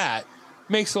of that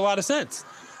makes a lot of sense.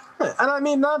 And I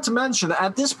mean, not to mention,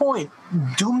 at this point,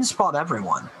 Doom's fought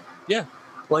everyone. Yeah.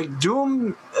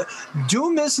 Doom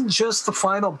isn't just the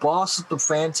final boss of the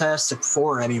Fantastic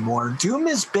Four anymore. Doom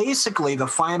is basically the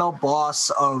final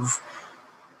boss of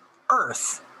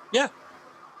Earth. Yeah.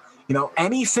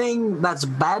 Anything that's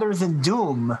better than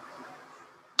Doom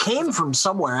came from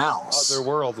somewhere else.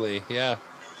 Otherworldly, yeah.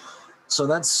 So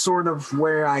that's sort of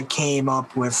where I came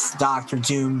up with Dr.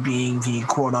 Doom being the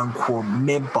quote-unquote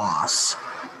mid-boss.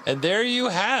 And there you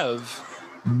have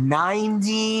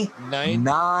 99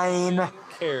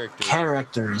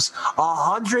 characters.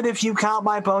 100 if you count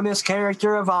my bonus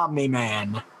character of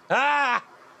Omni-Man. Ah!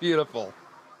 Beautiful.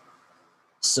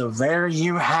 So there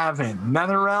you have it.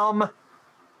 NetherRealm,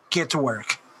 get to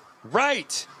work.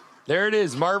 Right. There it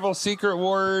is. Marvel Secret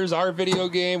Wars, our video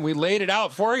game. We laid it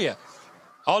out for you.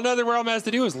 All NetherRealm has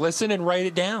to do is listen and write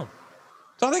it down.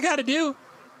 That's all they got to do.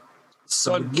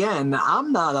 So again,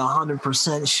 I'm not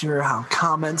 100% sure how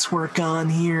comments work on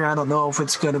here. I don't know if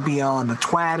it's going to be on the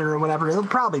Twitter or whatever. It'll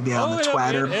probably be on the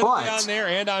Twitter, it'll be on there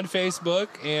and on Facebook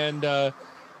and,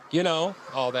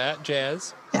 all that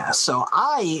jazz. Yeah, so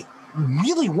I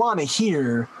really want to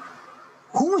hear,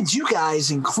 who would you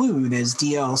guys include as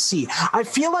DLC? I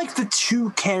feel like the two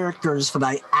characters that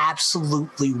I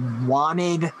absolutely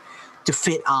wanted to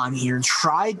fit on here,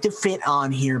 tried to fit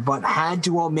on here, but had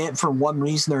to omit for one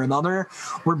reason or another,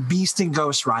 were Beast and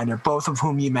Ghost Rider, both of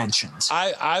whom you mentioned.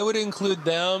 I would include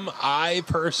them. I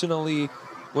personally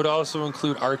would also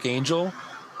include Archangel.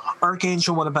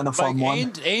 Archangel would have been a fun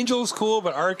one. Angel's cool,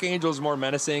 but Archangel's more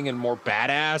menacing and more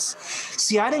badass.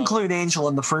 See, I'd include Angel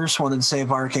in the first one and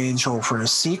save Archangel for a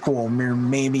sequel.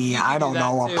 Maybe, I don't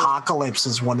know, too. Apocalypse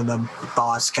is one of the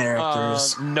boss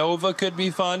characters. Nova could be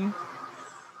fun.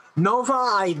 Nova,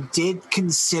 I did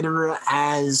consider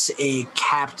as a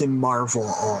Captain Marvel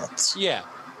alt. Yeah.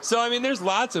 So, I mean, there's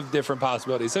lots of different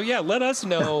possibilities. So, yeah, let us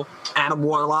know. Adam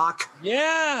Warlock.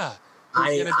 Yeah.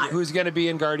 Who's going to be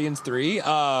in Guardians 3?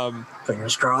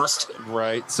 Fingers crossed.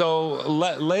 Right. So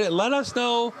let us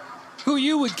know who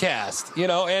you would cast,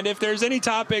 and if there's any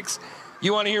topics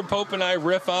you want to hear Pope and I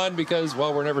riff on, because,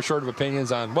 well, we're never short of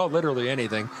opinions on, well, literally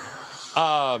anything.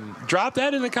 Drop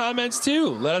that in the comments, too.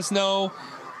 Let us know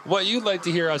what you'd like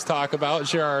to hear us talk about,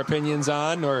 share our opinions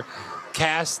on, or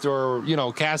cast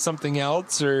something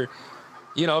else, or,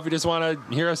 if you just want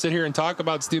to hear us sit here and talk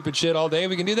about stupid shit all day,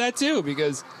 we can do that, too,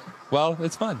 because... well,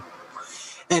 it's fun.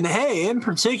 And hey, in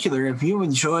particular, if you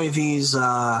enjoy these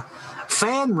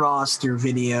fan roster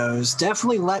videos,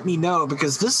 definitely let me know,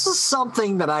 because this is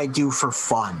something that I do for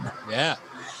fun. Yeah.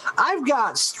 I've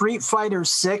got Street Fighter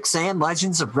 6 and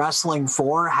Legends of Wrestling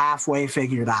 4 halfway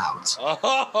figured out.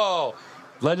 Oh,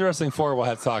 Legends of Wrestling 4 we'll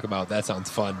have to talk about. That sounds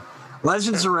fun.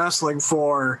 Legends of Wrestling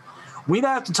 4, we'd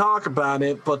have to talk about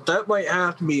it, but that might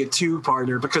have to be a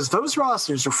two-parter, because those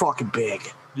rosters are fucking big.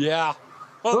 Yeah.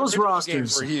 Well, those rosters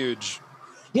games were huge.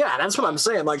 Yeah, that's what I'm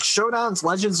saying. Like, Showdown's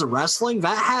Legends of Wrestling,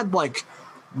 that had, like,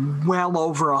 well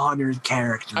over 100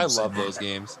 characters. I love those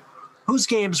games. Those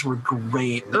games were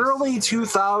great. Early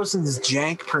 2000s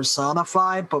jank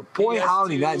personified, but boy,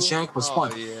 howdy, that jank was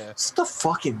fun. Yeah. Is the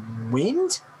fucking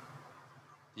wind?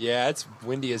 Yeah, it's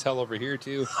windy as hell over here,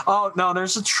 too. Oh, no,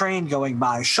 there's a train going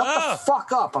by. Shut the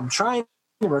fuck up. I'm trying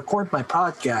to record my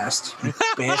podcast, you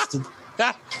bastard.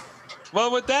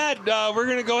 Well, with that, we're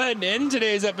going to go ahead and end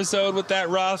today's episode with that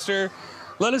roster.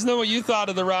 Let us know what you thought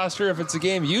of the roster, if it's a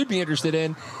game you'd be interested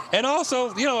in. And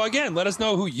also, again, let us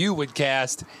know who you would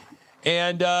cast.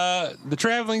 And the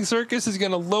Traveling Circus is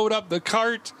going to load up the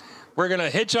cart. We're going to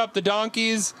hitch up the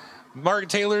donkeys. Mark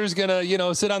Taylor's going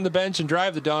to, sit on the bench and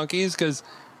drive the donkeys because,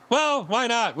 well, why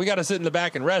not? We got to sit in the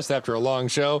back and rest after a long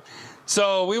show.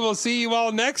 So we will see you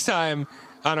all next time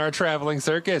on our Traveling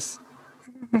Circus.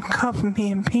 Cover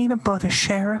me in peanut butter,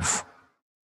 Sheriff.